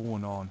is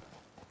going on?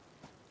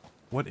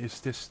 What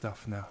is this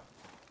stuff now?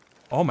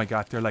 Oh my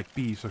god, they're like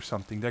bees or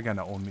something. They're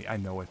gonna own me, I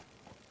know it.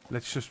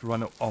 Let's just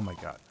run... Oh my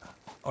god.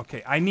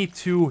 Okay, I need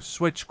to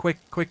switch quick.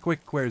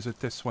 Where is it?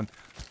 This one.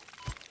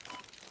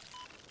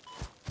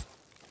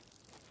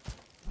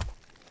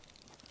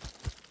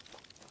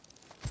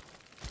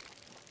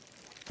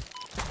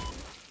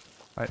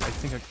 I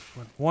think I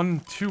went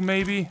 1, 2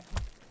 maybe.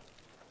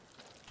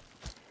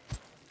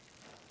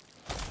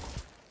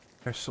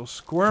 They're so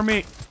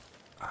squirmy.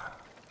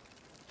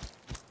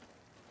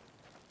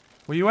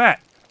 Where you at?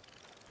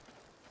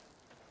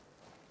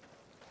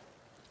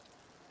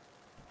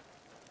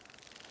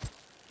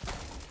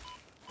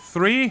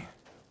 Three.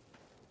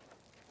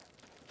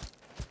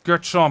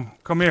 Get some.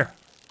 Come here.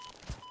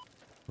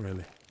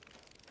 Really?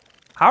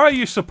 How are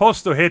you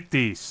supposed to hit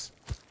these?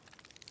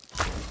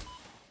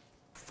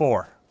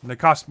 4. And they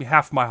cost me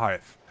half my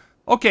health.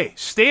 Okay,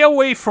 stay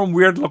away from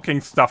weird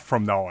looking stuff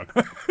from now on.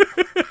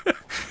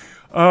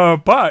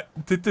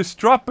 But did this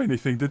drop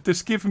anything? Did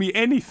this give me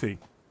anything?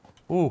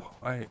 Oh,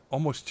 I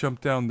almost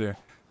jumped down there.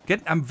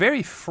 I'm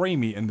very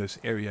framey in this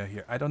area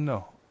here. I don't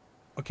know.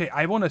 Okay,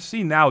 I want to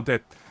see now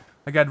that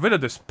I got rid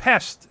of this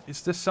pest.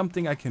 Is this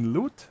something I can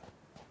loot?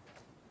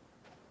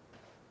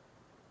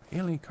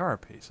 Alien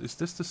carapace. Is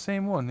this the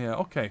same one? Yeah,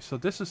 okay. So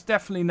this is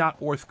definitely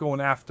not worth going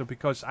after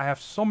because I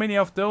have so many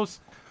of those.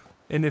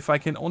 And if I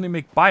can only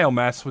make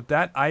biomass with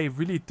that, I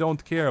really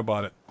don't care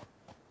about it.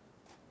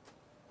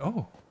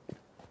 Oh.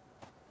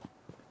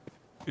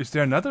 Is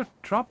there another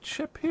dropped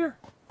ship here?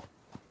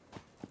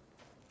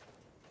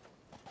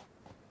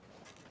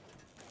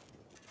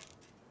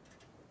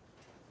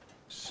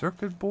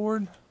 Circuit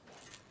board?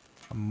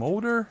 A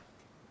motor?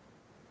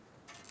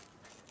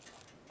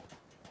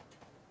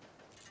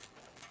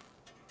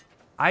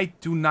 I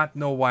do not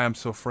know why I'm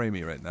so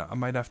framey right now. I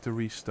might have to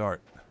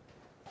restart.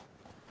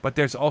 But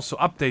there's also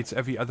updates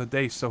every other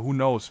day, so who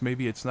knows?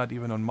 Maybe it's not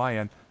even on my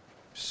end.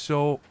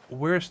 So,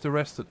 where's the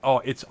rest of... Oh,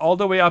 it's all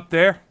the way up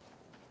there?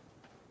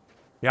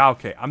 Yeah,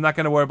 okay. I'm not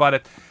gonna worry about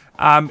it.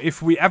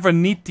 If we ever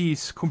need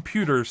these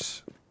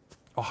computers...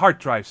 Oh, hard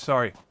drives,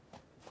 sorry.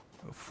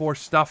 For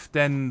stuff,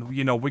 then,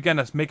 you know, we're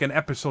gonna make an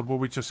episode where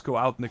we just go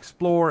out and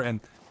explore, and...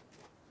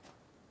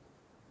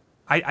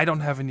 I don't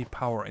have any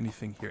power or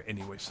anything here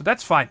anyway, so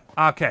that's fine.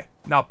 Okay,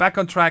 now back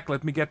on track.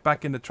 Let me get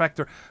back in the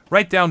tractor.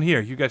 Right down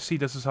here, you guys see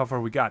this is how far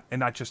we got.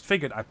 And I just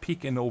figured I'd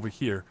peek in over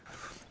here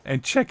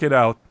and check it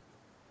out.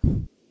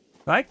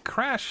 I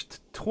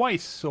crashed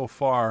twice so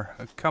far,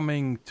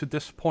 coming to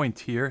this point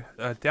here.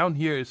 Down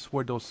here is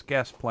where those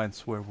gas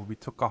plants were, where we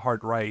took a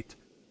hard right.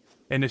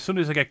 And as soon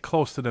as I get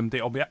close to them, they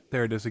all be...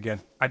 There it is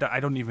again. I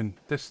don't even...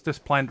 This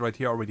plant right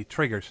here already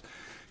triggers.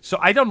 So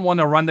I don't want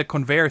to run the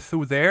conveyor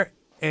through there.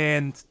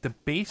 And the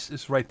base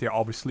is right there,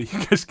 obviously.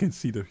 You guys can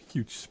see the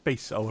huge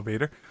space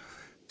elevator.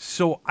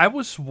 So I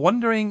was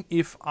wondering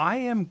if I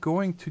am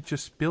going to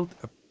just build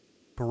a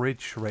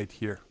bridge right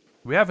here.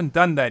 We haven't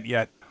done that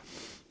yet.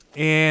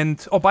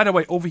 And, oh, by the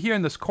way, over here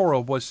in this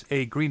coral was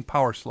a green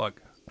power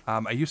slug.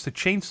 I used a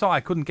chainsaw. I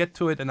couldn't get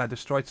to it, and I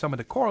destroyed some of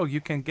the coral.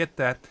 You can get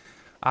that.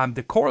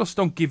 The corals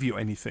don't give you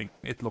anything,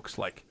 it looks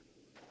like.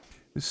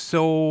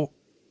 So...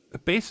 The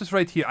base is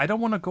right here. I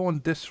don't want to go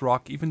on this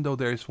rock, even though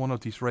there is one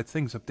of these red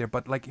things up there.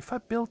 But, like, if I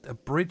build a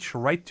bridge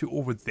right to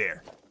over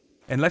there.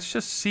 And let's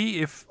just see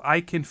if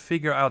I can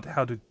figure out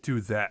how to do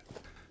that.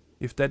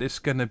 If that is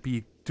going to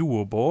be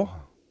doable.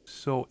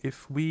 So,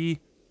 if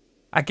we...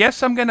 I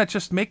guess I'm going to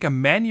just make a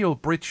manual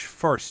bridge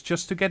first.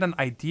 Just to get an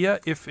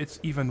idea if it's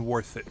even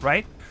worth it,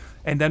 right?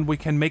 And then we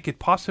can make it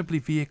possibly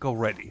vehicle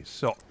ready.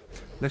 So,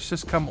 let's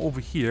just come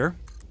over here.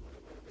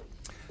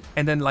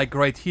 And then, like,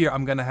 right here,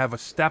 I'm going to have a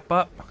step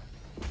up.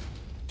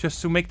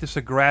 Just to make this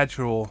a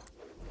gradual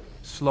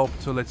slope.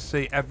 So let's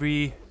say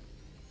every...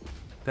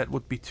 That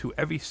would be 2.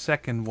 Every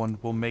second one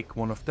will make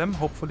one of them.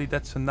 Hopefully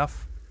that's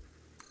enough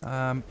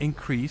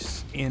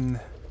increase in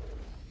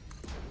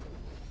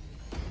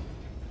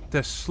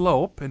the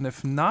slope. And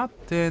if not,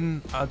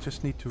 then I'll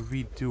just need to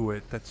redo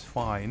it. That's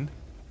fine.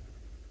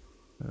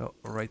 Oh,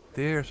 right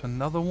there's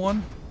another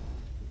one.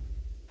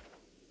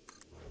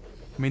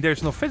 I mean,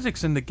 there's no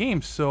physics in the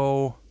game,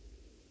 so...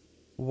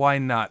 Why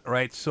not,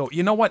 right? So,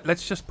 you know what?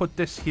 Let's just put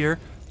this here.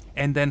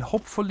 And then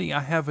hopefully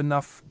I have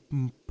enough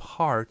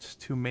parts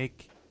to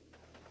make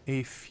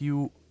a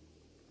few...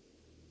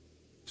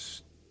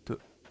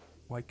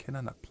 Why can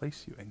I not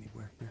place you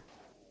anywhere here?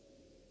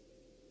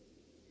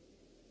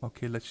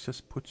 Okay, let's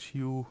just put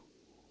you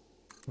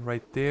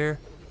right there.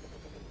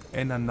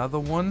 And another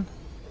one.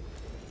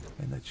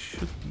 And that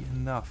should be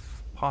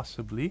enough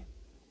possibly.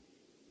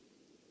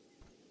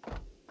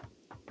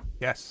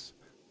 Yes.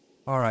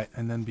 Alright,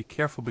 and then be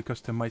careful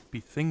because there might be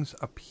things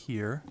up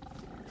here.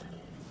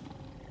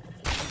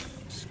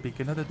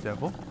 Speaking of the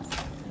devil.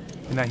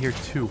 And I hear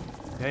two.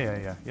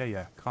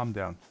 Yeah. Calm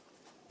down.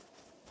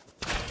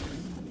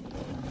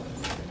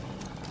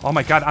 Oh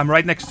my god, I'm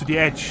right next to the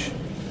edge.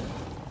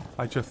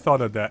 I just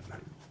thought of that.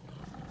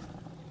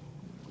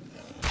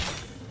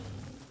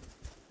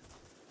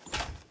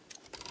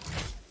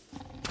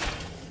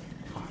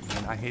 Oh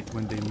man, I hate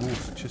when they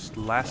move just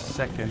last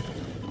second.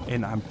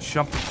 And I'm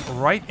jumping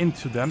right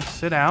into them.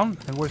 Sit down.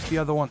 And where's the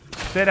other one?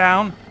 Sit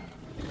down.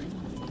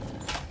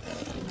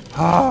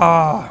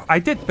 Ah, I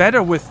did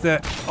better with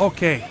the...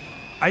 Okay.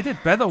 I did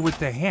better with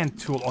the hand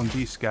tool on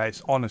these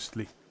guys,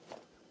 honestly.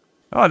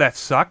 Oh, that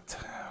sucked.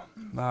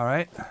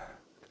 Alright.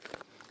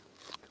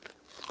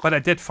 But I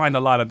did find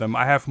a lot of them.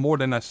 I have more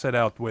than I set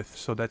out with,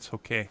 so that's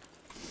okay.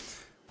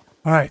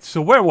 Alright,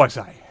 so where was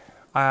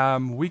I?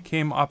 We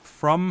came up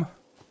from...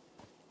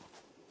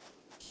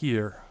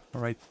 here.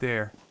 Right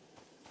there.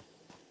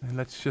 And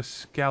let's just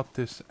scout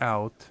this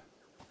out.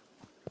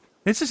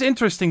 This is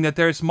interesting that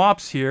there's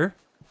mobs here,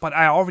 but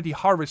I already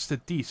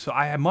harvested these, so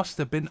I must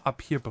have been up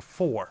here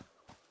before.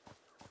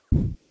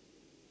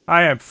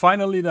 I am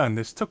finally done.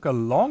 This took a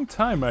long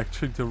time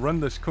actually to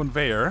run this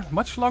conveyor.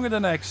 Much longer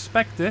than I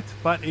expected,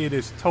 but it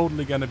is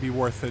totally gonna be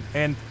worth it.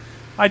 And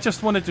I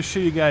just wanted to show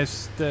you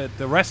guys the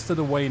rest of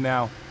the way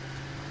now.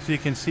 So you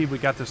can see we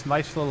got this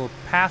nice little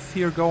path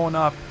here going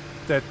up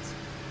that...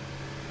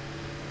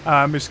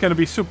 it's going to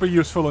be super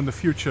useful in the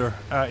future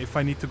if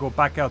I need to go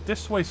back out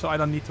this way so I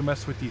don't need to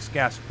mess with these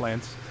gas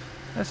plants.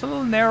 It's a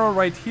little narrow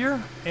right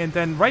here. And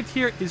then right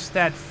here is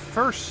that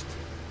first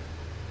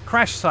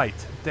crash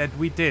site that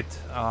we did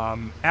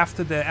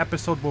after the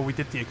episode where we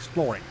did the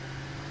exploring.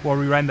 Where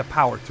we ran the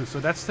power to. So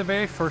that's the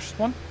very first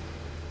one.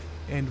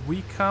 And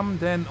we come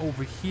then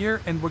over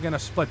here and we're going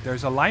to split.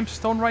 There's a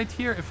limestone right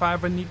here if I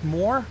ever need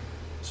more.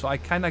 So I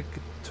kind of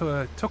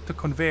took the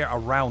conveyor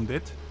around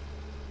it.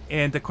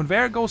 And the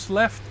conveyor goes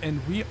left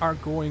and we are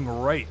going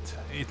right.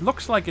 It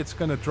looks like it's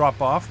going to drop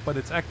off, but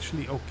it's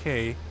actually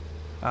okay.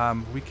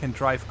 We can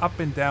drive up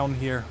and down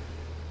here.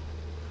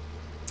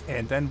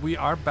 And then we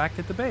are back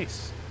at the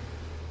base.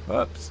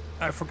 Oops,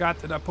 I forgot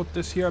that I put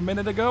this here a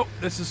minute ago.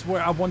 This is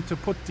where I want to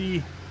put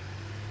the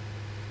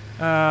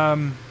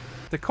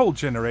coal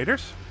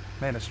generators.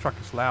 Man, this truck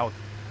is loud.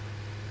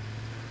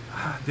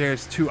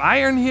 There's 2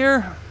 iron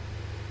here.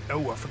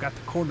 Oh, I forgot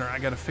the corner. I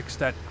gotta fix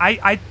that.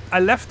 I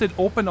left it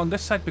open on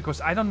this side because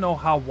I don't know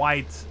how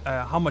wide,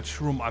 how much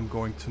room I'm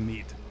going to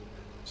need.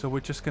 So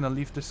we're just gonna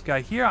leave this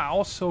guy here. I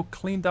also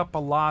cleaned up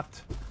a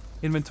lot,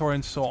 inventory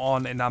and so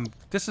on. And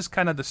this is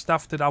kind of the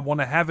stuff that I want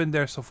to have in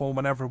there. So for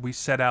whenever we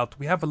set out,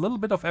 we have a little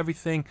bit of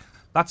everything.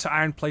 Lots of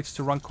iron plates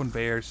to run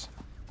conveyors.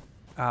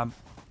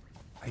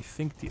 I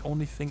think the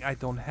only thing I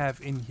don't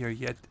have in here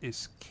yet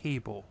is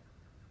cable.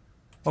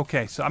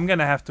 Okay, so I'm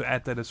gonna have to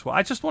add that as well.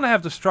 I just want to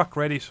have this truck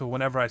ready so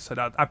whenever I set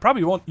out, I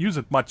probably won't use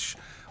it much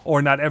or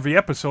not every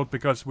episode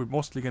because we're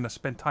mostly gonna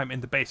spend time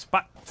in the base.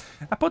 But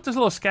I put this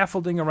little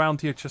scaffolding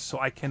around here just so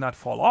I cannot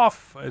fall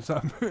off, as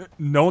I'm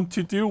known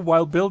to do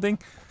while building.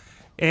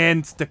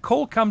 And the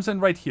coal comes in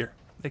right here.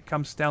 It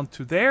comes down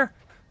to there.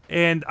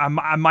 And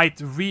I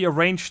might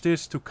rearrange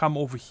this to come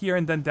over here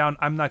and then down.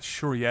 I'm not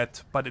sure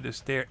yet, but it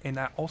is there. And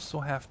I also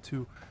have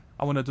to...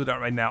 I want to do that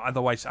right now,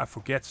 otherwise I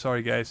forget.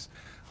 Sorry, guys.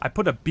 I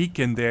put a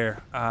beacon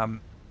there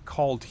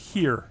called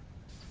here.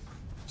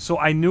 So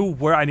I knew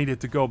where I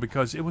needed to go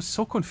because it was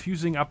so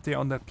confusing up there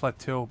on that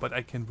plateau. But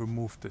I can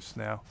remove this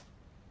now.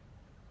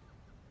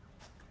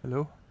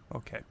 Hello?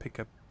 Okay, pick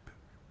up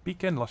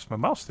beacon. Lost my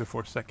mouse there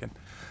for a second.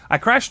 I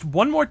crashed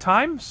one more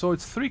time, so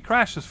it's 3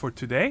 crashes for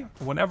today.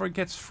 Whenever it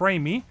gets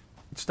framey.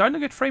 It's starting to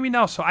get framey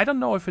now, so I don't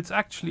know if it's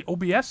actually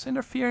OBS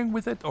interfering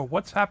with it or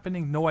what's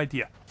happening. No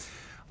idea.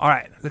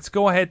 Alright, let's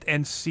go ahead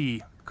and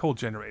see coal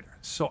generator.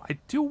 So I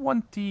do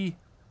want the...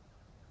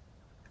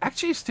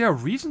 Actually, is there a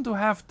reason to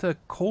have the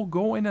coal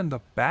go in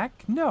the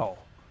back? No.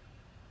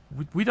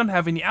 We don't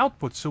have any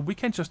output, so we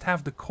can just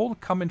have the coal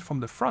come in from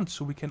the front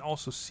so we can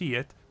also see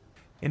it.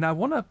 And I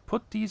want to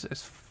put these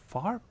as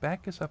far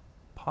back as I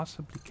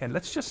possibly can.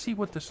 Let's just see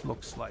what this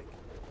looks like.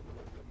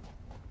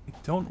 I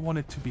don't want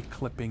it to be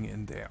clipping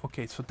in there.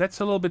 Okay, so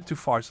that's a little bit too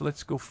far, so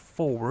let's go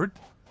forward.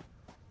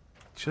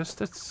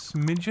 Just a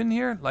smidgen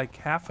here, like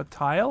half a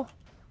tile.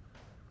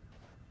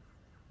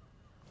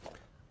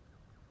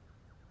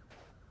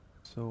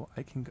 So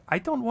I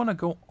don't want to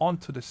go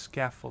onto the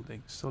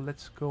scaffolding, so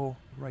let's go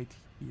right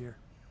here.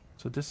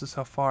 So this is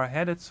how far I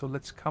had it, so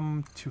let's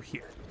come to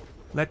here.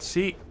 Let's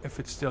see if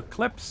it still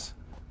clips.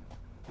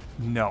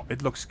 No,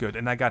 it looks good.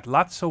 And I got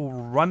lots of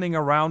running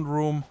around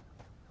room.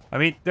 I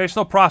mean, there's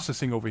no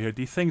processing over here.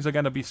 These things are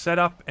going to be set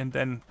up and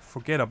then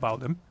forget about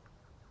them.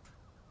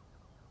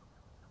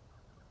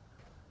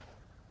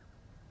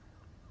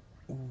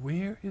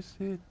 Where is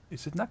it?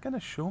 Is it not going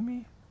to show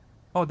me?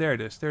 Oh, there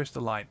it is. There's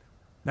the line.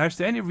 Now, is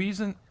there any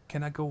reason...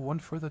 Can I go one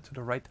further to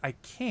the right? I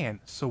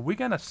can. So we're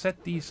going to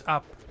set these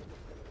up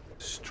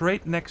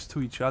straight next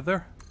to each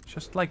other.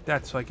 Just like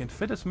that, so I can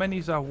fit as many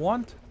as I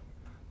want.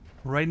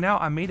 Right now,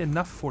 I made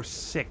enough for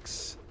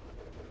 6.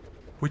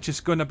 Which is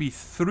gonna be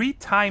 3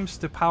 times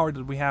the power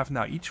that we have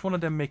now. Each one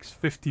of them makes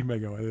 50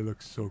 megawatt. It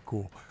looks so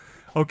cool.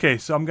 Okay,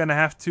 so I'm gonna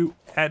have to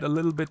add a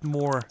little bit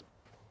more.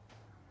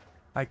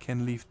 I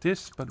can leave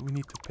this, but we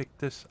need to pick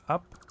this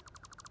up.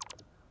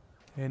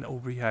 And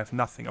over here I have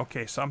nothing.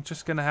 Okay, so I'm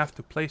just gonna have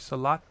to place a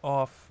lot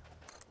of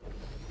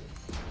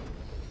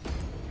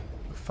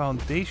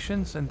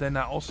foundations, and then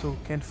I also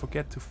can't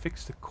forget to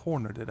fix the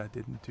corner that I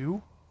didn't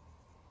do.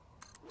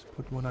 Let's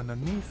put one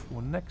underneath,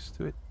 one next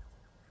to it.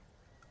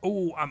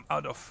 Oh, I'm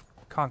out of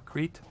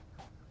concrete.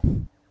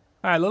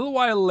 Alright, a little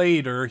while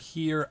later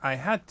here, I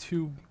had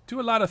to do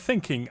a lot of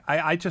thinking.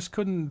 I just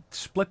couldn't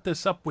split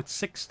this up with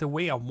 6 the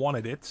way I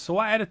wanted it, so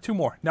I added 2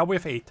 more. Now we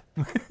have 8.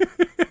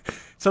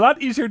 It's a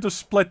lot easier to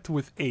split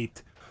with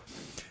 8.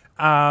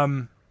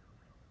 And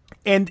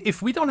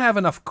if we don't have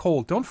enough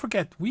coal, don't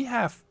forget,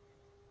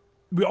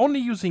 we're only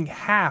using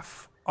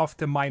half of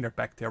the miner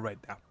back there right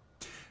now.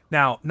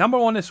 Now, number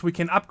 1 is we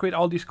can upgrade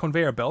all these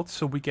conveyor belts,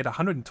 so we get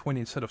 120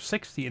 instead of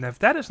 60. And if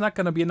that is not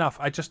going to be enough,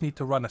 I just need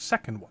to run a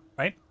second one,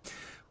 right?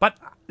 But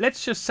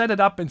let's just set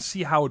it up and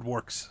see how it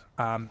works.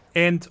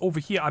 And over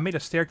here, I made a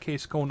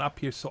staircase going up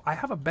here, so I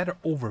have a better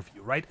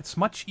overview, right? It's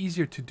much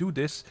easier to do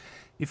this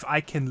if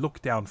I can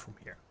look down from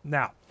here.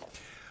 Now,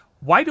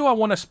 why do I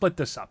want to split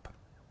this up?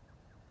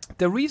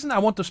 The reason I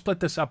want to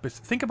split this up is,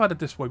 think about it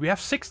this way. We have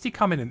 60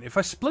 coming in. If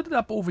I split it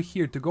up over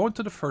here to go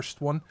into the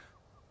first one,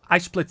 I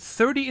split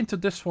 30 into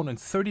this one and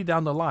 30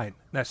 down the line.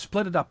 Now I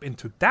split it up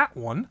into that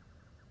one.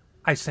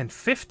 I send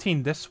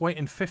 15 this way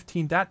and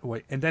 15 that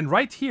way. And then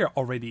right here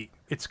already,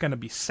 it's going to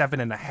be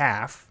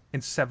 7.5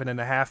 and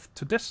 7.5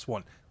 to this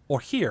one.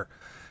 Or here,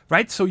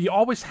 right? So you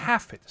always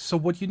have it. So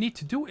what you need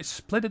to do is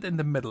split it in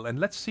the middle. And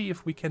let's see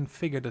if we can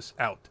figure this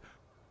out.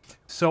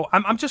 So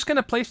I'm just going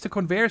to place the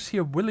conveyors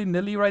here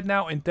willy-nilly right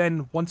now. And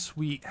then once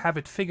we have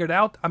it figured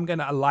out, I'm going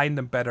to align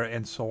them better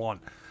and so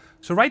on.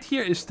 So right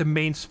here is the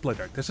main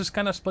splitter. This is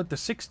going to split the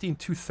 60 and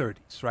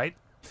 230s, right?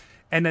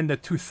 And then the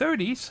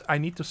 230s, I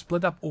need to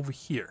split up over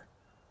here.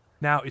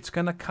 Now, it's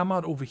going to come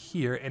out over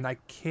here, and I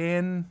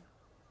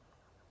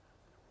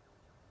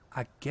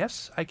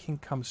guess I can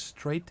come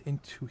straight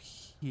into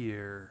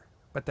here.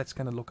 But that's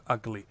going to look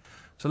ugly.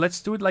 So let's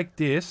do it like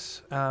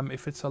this.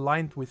 If it's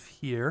aligned with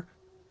here,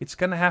 it's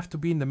going to have to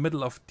be in the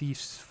middle of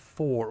these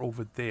 4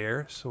 over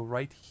there. So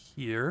right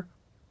here.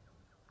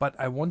 But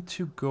I want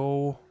to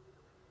go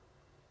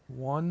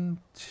 1,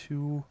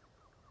 2,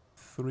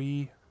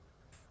 3,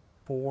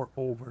 4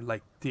 over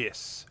like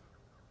this.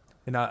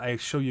 And I'll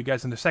show you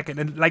guys in a second.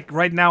 And like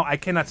right now, I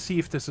cannot see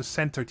if this is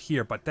centered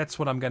here, but that's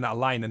what I'm going to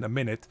align in a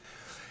minute.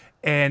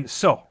 And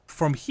so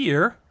from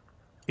here,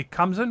 it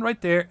comes in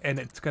right there, and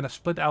it's going to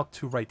split out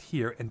to right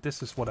here. And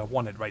this is what I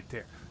wanted right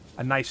there.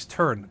 A nice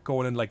turn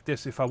going in like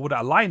this. If I would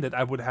have aligned it,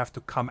 I would have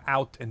to come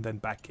out and then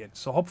back in.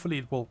 So hopefully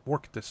it will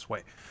work this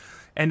way.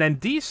 And then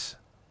these,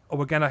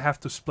 we're going to have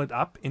to split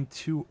up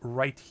into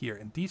right here.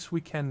 And these we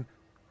can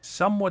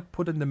somewhat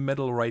put in the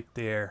middle right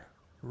there,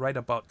 right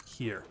about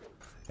here.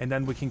 And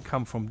then we can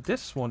come from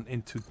this one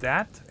into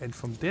that, and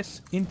from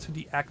this into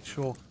the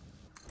actual...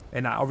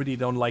 And I already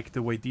don't like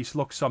the way these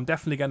look, so I'm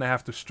definitely going to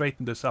have to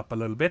straighten this up a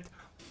little bit.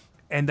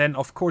 And then,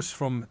 of course,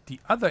 from the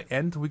other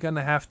end, we're going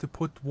to have to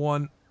put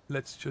one...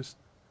 Let's just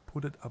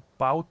put it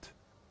about...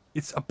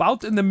 It's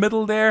about in the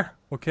middle there,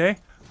 okay?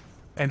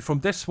 And from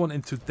this one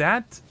into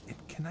that...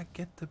 Can I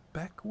get the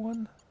back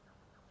one?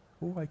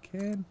 Oh, I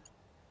can.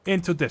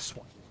 Into this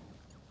one.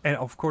 And,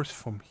 of course,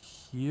 from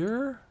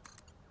here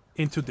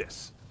into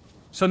this.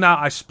 So now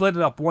I split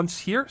it up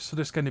once here. So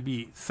there's going to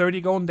be 30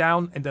 going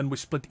down. And then we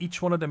split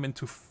each one of them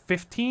into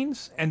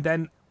 15s. And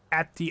then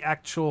at the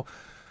actual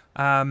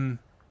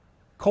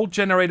coal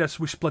generators,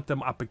 we split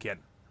them up again.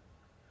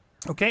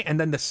 Okay, and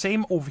then the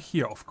same over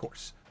here, of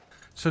course.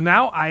 So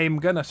now I'm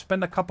going to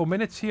spend a couple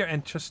minutes here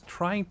and just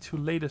trying to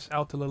lay this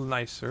out a little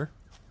nicer.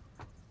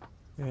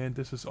 And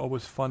this is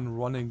always fun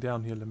running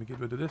down here. Let me get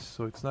rid of this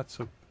so it's not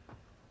so...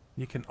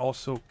 You can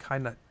also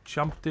kind of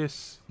jump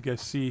this. You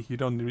guys see, you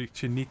don't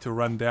actually need to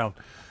run down.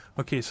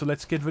 Okay, so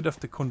let's get rid of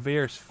the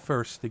conveyors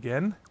first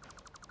again.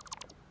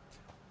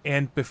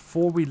 And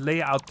before we lay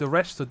out the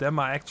rest of them,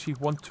 I actually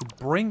want to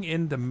bring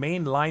in the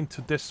main line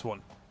to this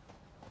one.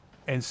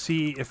 And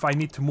see if I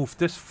need to move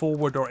this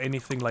forward or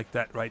anything like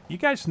that, right? You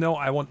guys know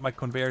I want my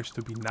conveyors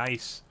to be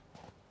nice.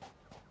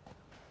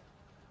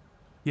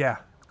 Yeah,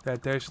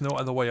 there's no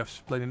other way of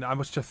splitting. I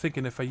was just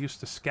thinking if I use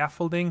the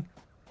scaffolding...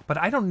 But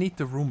I don't need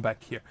the room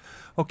back here.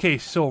 Okay,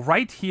 so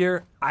right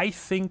here, I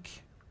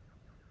think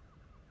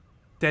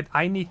that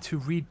I need to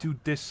redo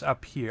this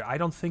up here. I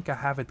don't think I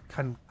have it...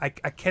 I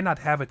cannot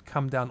have it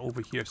come down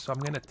over here. So I'm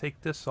going to take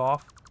this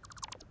off.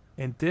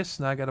 And this,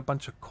 now I got a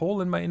bunch of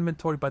coal in my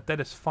inventory, but that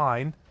is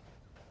fine.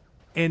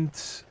 And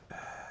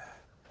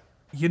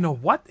you know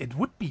what? It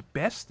would be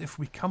best if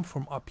we come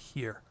from up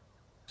here.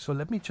 So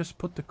let me just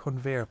put the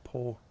conveyor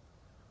pole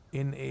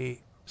in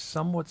a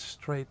somewhat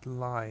straight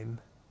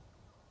line.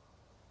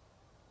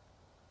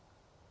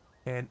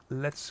 And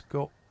let's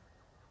go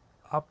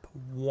up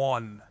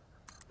 1.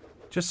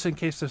 Just in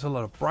case there's a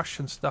lot of brush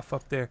and stuff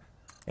up there.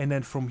 And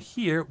then from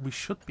here, we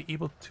should be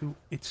able to...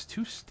 It's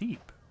too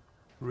steep.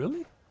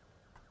 Really?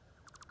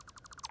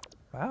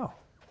 Wow.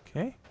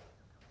 Okay.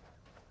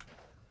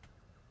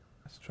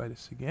 Let's try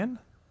this again.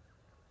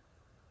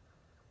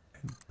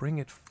 And bring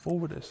it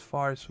forward as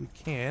far as we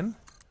can.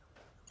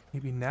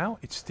 Maybe now?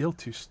 It's still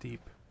too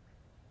steep.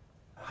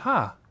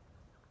 Huh.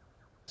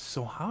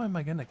 So how am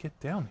I gonna get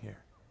down here?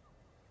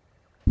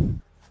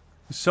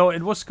 So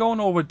it was going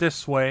over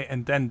this way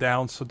and then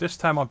down. So this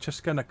time I'm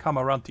just gonna come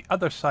around the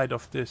other side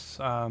of this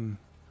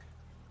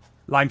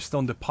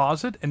limestone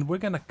deposit. And we're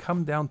gonna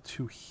come down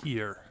to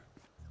here.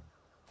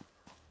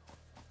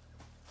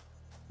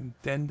 And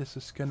then this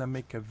is gonna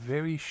make a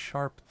very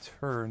sharp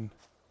turn.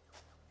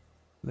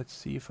 Let's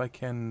see if I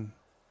can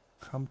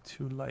come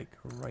to like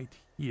right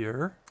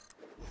here.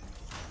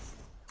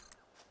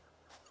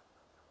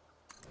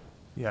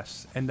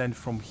 Yes, and then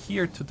from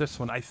here to this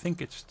one, I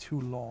think it's too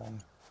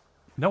long.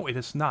 No, it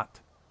is not.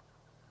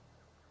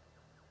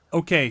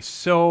 Okay,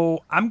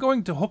 so I'm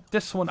going to hook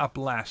this one up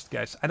last,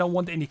 guys. I don't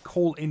want any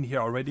coal in here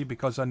already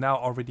because I now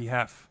already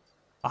have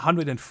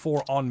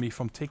 104 on me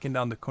from taking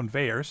down the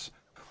conveyors.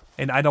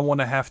 And I don't want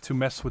to have to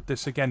mess with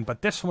this again.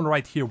 But this one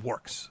right here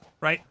works,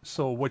 right?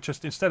 So we're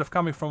just, instead of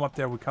coming from up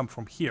there, we come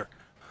from here.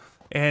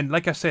 And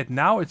like I said,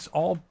 now it's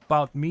all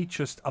about me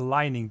just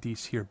aligning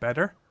these here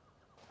better.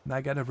 And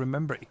I gotta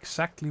remember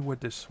exactly where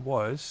this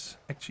was.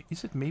 Actually,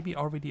 is it maybe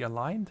already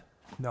aligned?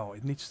 No,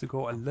 it needs to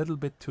go a little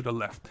bit to the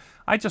left.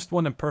 I just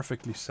want them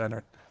perfectly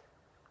centered.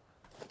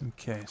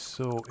 Okay,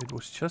 so it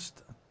was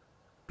just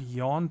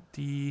beyond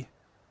the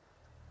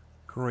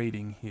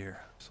grading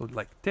here. So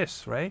like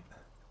this, right?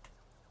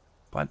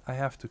 But I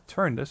have to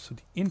turn this so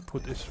the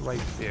input is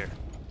right there.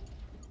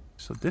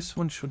 So this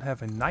one should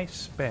have a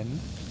nice bend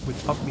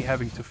without me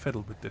having to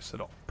fiddle with this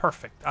at all.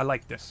 Perfect. I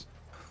like this.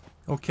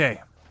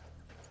 Okay.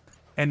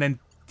 And then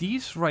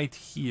these right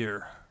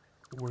here,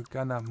 we're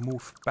gonna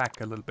move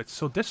back a little bit.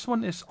 So this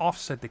one is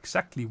offset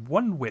exactly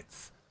 1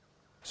 width.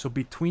 So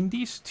between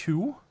these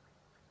two,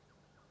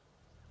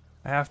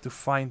 I have to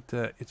find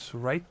the... It's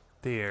right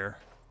there.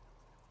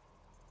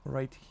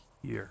 Right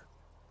here.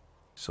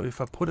 So if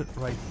I put it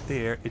right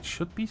there, it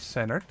should be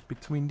centered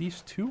between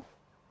these two.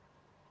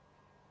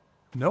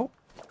 Nope.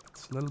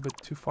 It's a little bit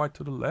too far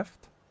to the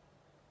left.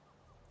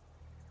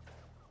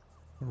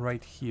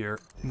 Right here.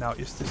 Now,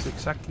 is this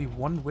exactly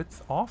 1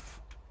 width off?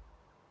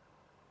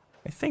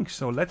 I think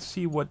so. Let's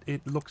see what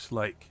it looks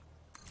like.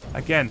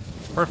 Again,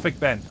 perfect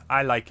bend.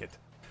 I like it.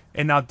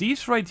 And now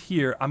these right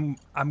here, I'm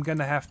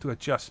gonna have to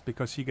adjust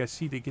because you guys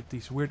see they get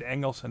these weird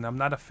angles and I'm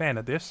not a fan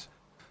of this.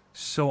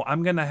 So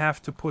I'm gonna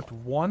have to put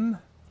one,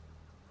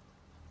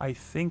 I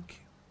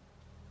think,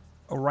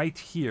 right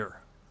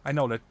here. I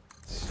know that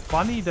it's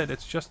funny that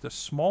it's just a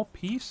small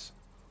piece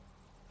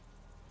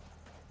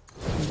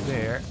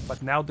there,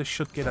 but now this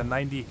should get a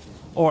 90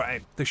 or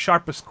the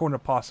sharpest corner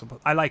possible.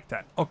 I like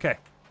that. Okay,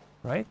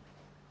 right?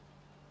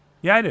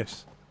 Yeah, it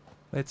is.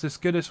 It's as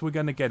good as we're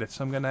gonna get it.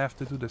 So I'm gonna have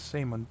to do the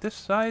same on this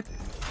side.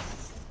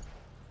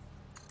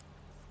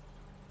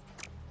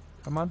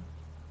 Come on.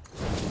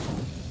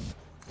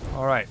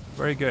 Alright,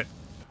 very good.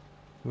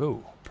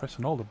 Whoa,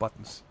 pressing all the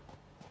buttons.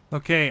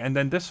 Okay, and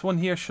then this one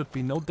here should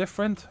be no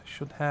different.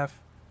 Should have...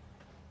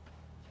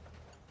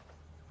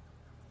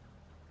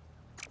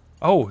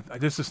 Oh,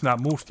 this is not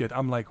moved yet.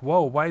 I'm like,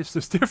 whoa, why is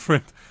this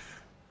different?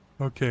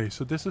 Okay,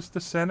 so this is the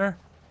center.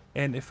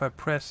 And if I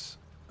press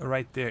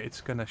right there,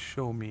 it's gonna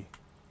show me.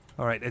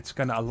 Alright, it's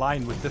gonna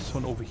align with this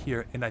one over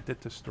here. And I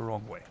did this the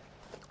wrong way.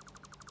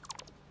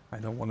 I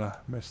don't want to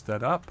mess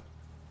that up.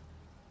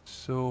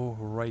 So,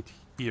 right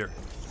here.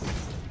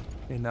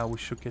 And now we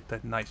should get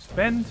that nice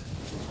bend.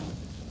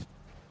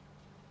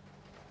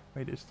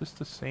 Wait, is this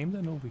the same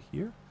then over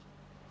here?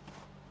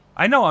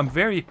 I know I'm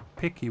very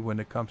picky when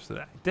it comes to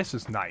that. This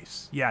is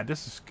nice. Yeah,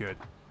 this is good.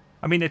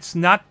 I mean, it's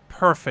not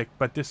perfect,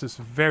 but this is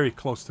very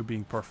close to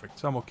being perfect.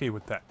 So I'm okay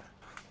with that.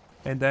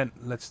 And then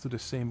let's do the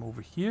same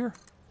over here.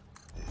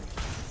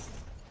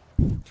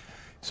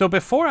 So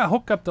before I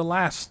hook up the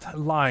last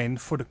line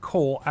for the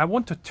coal, I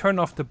want to turn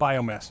off the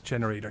biomass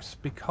generators.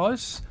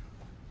 Because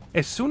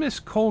as soon as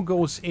coal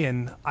goes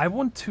in, I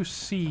want to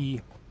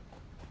see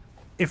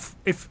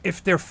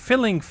if they're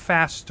filling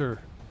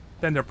faster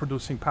than they're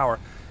producing power.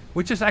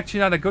 Which is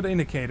actually not a good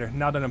indicator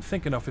now that I'm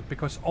thinking of it,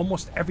 because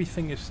almost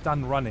everything is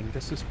done running.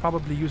 This is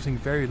probably using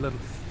very little,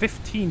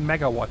 15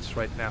 megawatts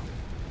right now.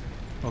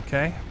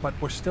 Okay, but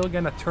we're still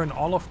gonna turn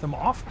all of them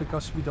off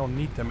because we don't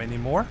need them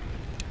anymore.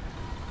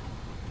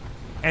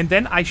 And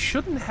then I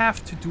shouldn't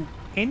have to do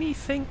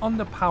anything on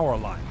the power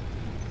line,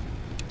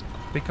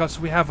 because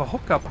we have a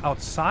hookup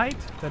outside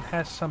that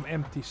has some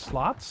empty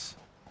slots.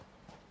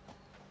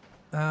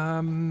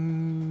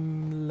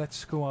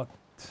 Let's go out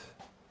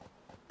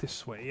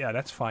this way. Yeah,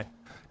 that's fine.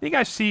 You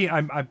guys see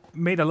I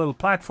made a little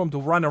platform to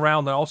run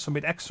around. I also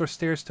made extra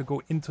stairs to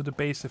go into the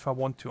base if I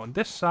want to on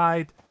this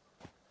side.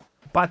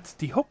 But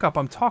the hookup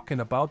I'm talking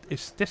about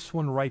is this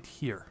one right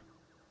here.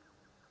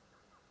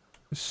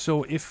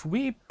 So if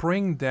we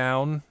bring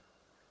down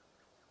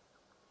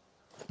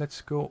let's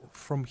go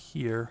from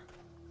here.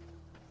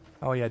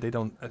 Oh yeah, they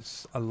don't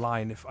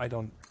align if I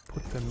don't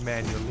put them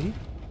manually.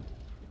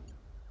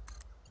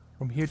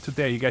 From here to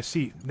there, you guys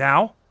see,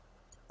 now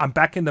I'm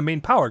back in the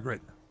main power grid.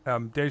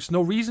 There's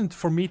no reason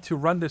for me to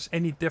run this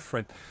any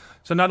different.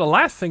 So now the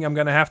last thing I'm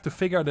going to have to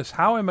figure out is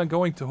how am I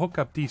going to hook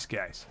up these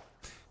guys?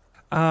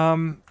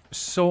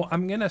 So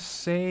I'm going to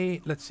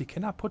say, let's see,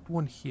 can I put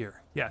one here?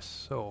 Yes,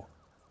 so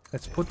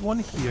let's put one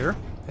here,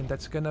 and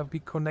that's going to be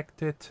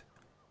connected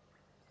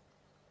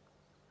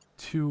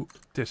to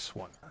this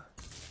one.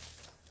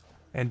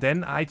 And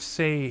then I'd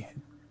say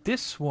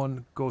this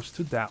one goes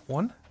to that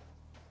one.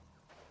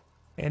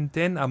 And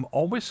then I'm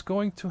always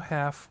going to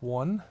have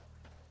one.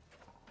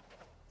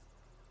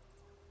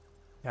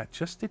 Yeah,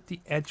 just at the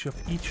edge of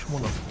each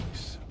one of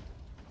these.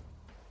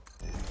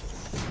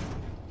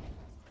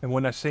 And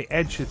when I say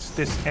edge, it's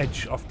this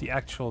edge of the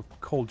actual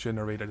coal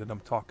generator that I'm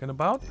talking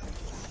about.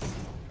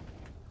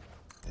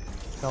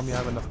 Tell me I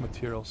have enough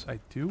materials. I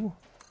do.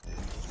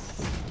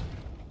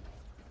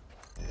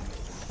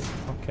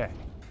 Okay.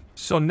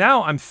 So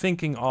now I'm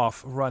thinking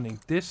of running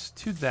this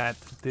to that,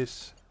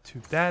 this to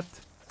that.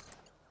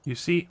 You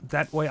see,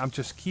 that way I'm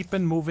just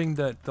keeping moving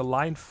the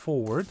line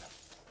forward.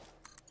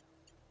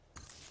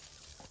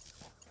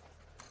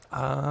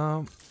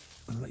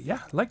 Yeah,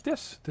 like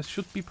this. This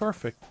should be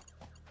perfect.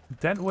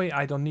 That way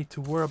I don't need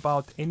to worry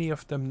about any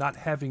of them not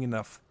having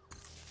enough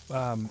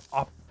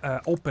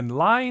open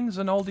lines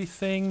and all these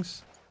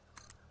things.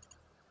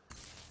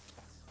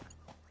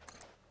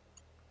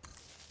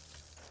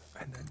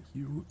 And then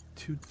you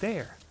to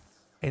there.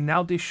 And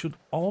now they should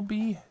all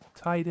be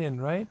tied in,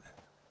 right?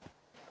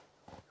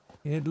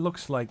 It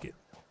looks like it.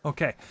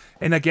 Okay.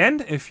 And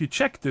again, if you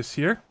check this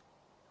here.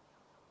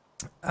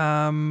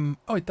 Oh,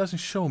 it doesn't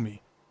show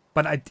me.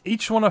 But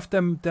each one of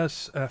them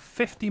does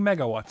 50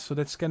 megawatts. So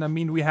that's going to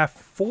mean we have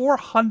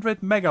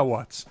 400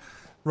 megawatts.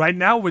 Right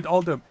now, with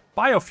all the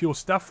biofuel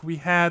stuff, we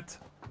had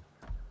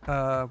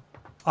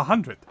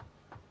 100.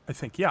 I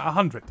think. Yeah,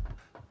 100.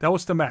 That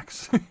was the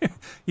max.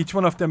 Each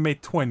one of them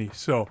made 20.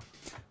 So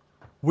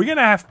we're going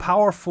to have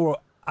power for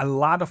a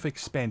lot of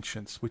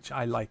expansions, which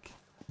I like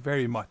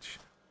very much.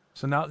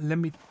 So now let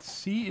me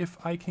see if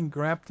I can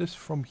grab this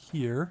from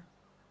here.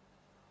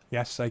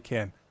 Yes, I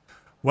can.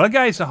 Well,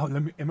 guys,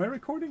 am I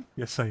recording?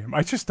 Yes, I am.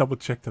 I just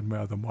double-checked on my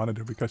other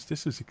monitor because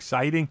this is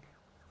exciting.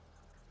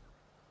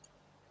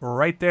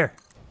 Right there.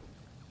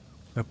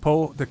 The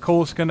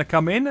coal is going to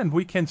come in, and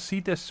we can see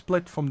this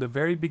split from the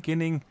very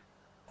beginning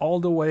all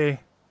the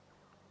way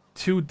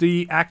to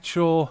the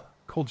actual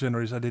coal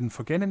generators. I didn't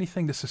forget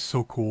anything. This is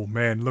so cool,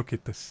 man. Look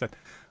at this set.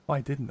 Oh,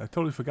 I didn't. I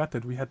totally forgot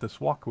that we had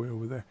this walkway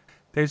over there.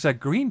 There's a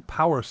green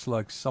power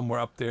slug somewhere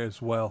up there as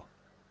well.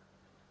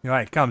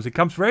 Right, it comes. It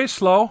comes very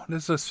slow.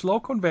 This is a slow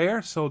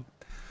conveyor, so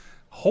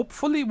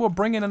hopefully we're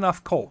bringing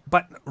enough coal.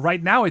 But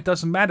right now it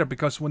doesn't matter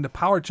because when the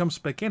power jumps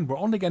back in, we're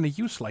only going to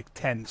use like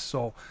 10.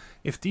 So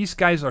if these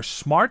guys are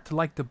smart,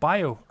 like the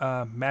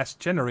biomass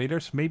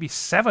generators, maybe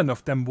 7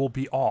 of them will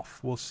be off.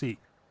 We'll see.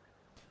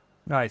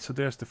 Alright, so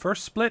there's the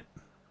first split.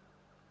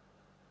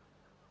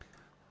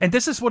 And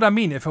this is what I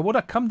mean. If I would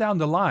have come down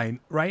the line,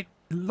 right?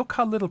 Look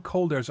how little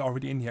coal there's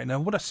already in here. And I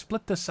would have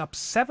split this up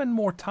 7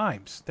 more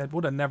times. That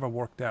would have never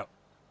worked out.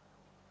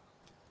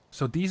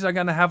 So these are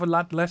going to have a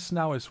lot less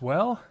now as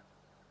well.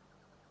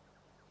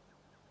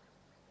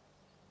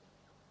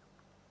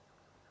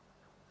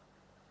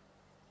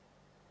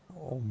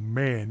 Oh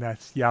man,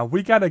 that's, yeah,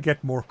 we got to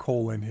get more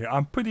coal in here.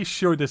 I'm pretty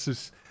sure this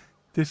is,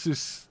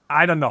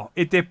 I don't know.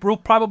 It will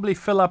probably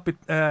fill up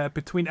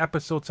between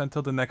episodes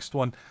until the next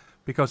one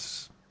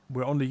because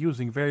we're only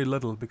using very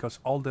little because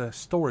all the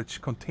storage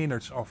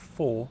containers are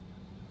full.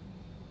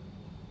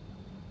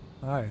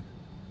 Alright.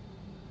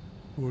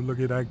 Oh, look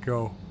at that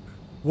go.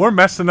 We're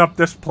messing up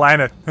this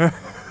planet.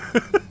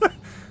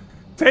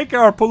 Take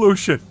our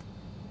pollution.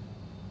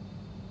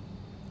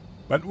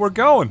 But we're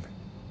going.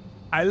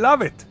 I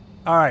love it.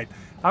 Alright.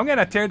 I'm going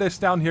to tear this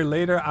down here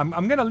later.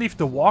 I'm going to leave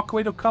the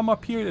walkway to come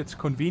up here. It's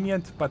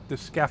convenient. But the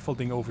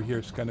scaffolding over here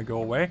is going to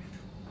go away.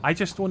 I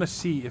just want to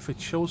see if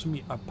it shows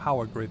me a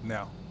power grid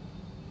now.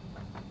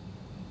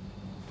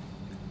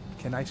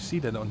 Can I see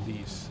that on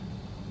these?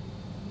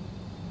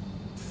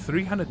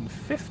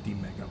 350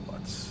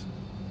 megawatts.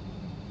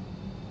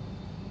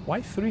 Why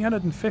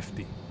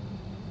 350?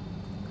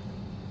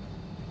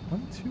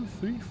 1, 2,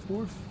 3,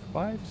 4,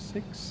 5,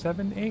 6,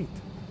 7, 8.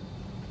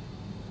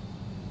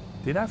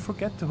 Did I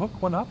forget to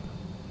hook one up?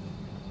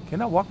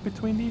 Can I walk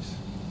between these?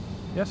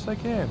 Yes, I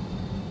can.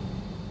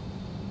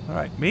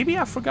 Alright, maybe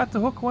I forgot to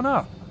hook one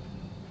up.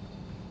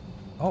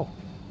 Oh.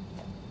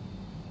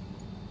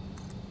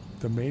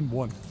 The main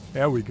one.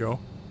 There we go.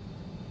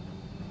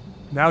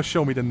 Now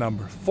show me the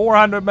number.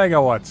 400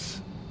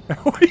 megawatts.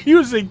 We're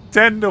using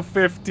 10 to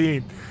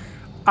 15.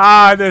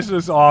 Ah, this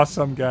is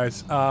awesome,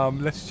 guys.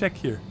 Let's check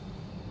here.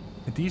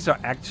 These are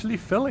actually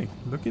filling.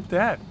 Look at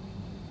that.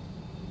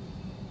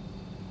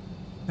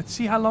 Let's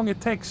see how long it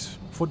takes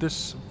for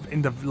this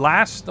in the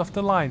last of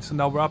the line. So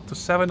now we're up to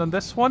 7 on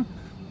this one.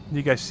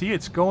 You guys see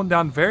it's going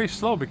down very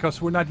slow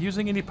because we're not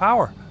using any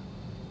power.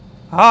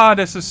 Ah,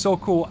 this is so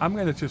cool. I'm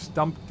gonna just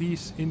dump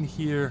these in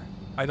here.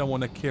 I don't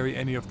want to carry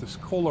any of this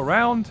coal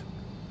around.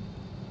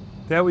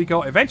 There we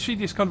go. Eventually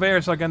these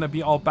conveyors are gonna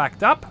be all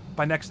backed up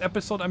by next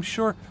episode, I'm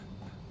sure.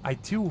 I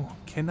do.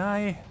 Can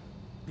I?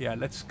 Yeah,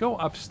 let's go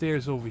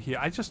upstairs over here.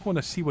 I just want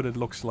to see what it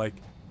looks like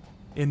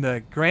in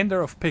the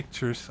grandeur of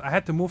pictures. I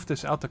had to move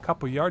this out a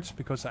couple yards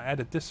because I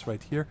added this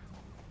right here.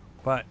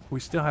 But we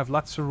still have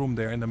lots of room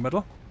there in the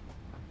middle.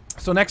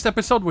 So next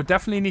episode, we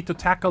definitely need to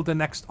tackle the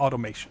next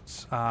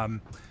automations.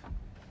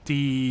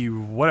 The,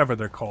 whatever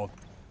they're called.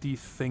 The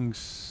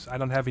things, I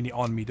don't have any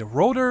on me. The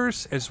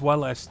rotors, as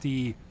well as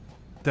the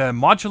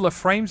modular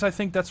frames, I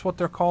think that's what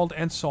they're called,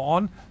 and so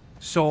on.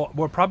 So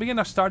we're probably going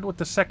to start with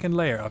the second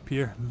layer up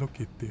here.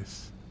 Look at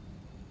this.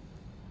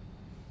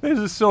 This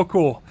is so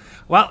cool.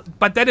 Well,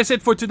 but that is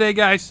it for today,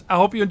 guys. I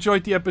hope you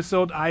enjoyed the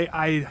episode.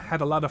 I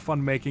had a lot of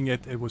fun making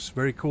it. It was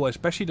very cool,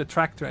 especially the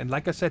tractor. And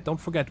like I said, don't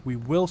forget, we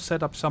will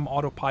set up some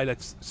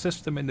autopilot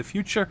system in the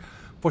future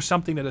for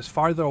something that is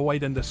farther away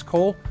than this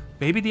coal.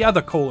 Maybe the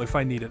other coal if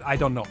I need it. I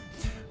don't know.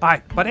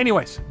 Alright, but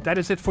anyways, that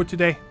is it for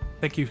today.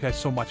 Thank you guys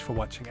so much for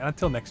watching. And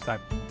until next time,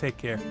 take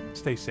care,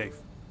 stay safe,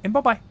 and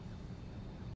bye-bye.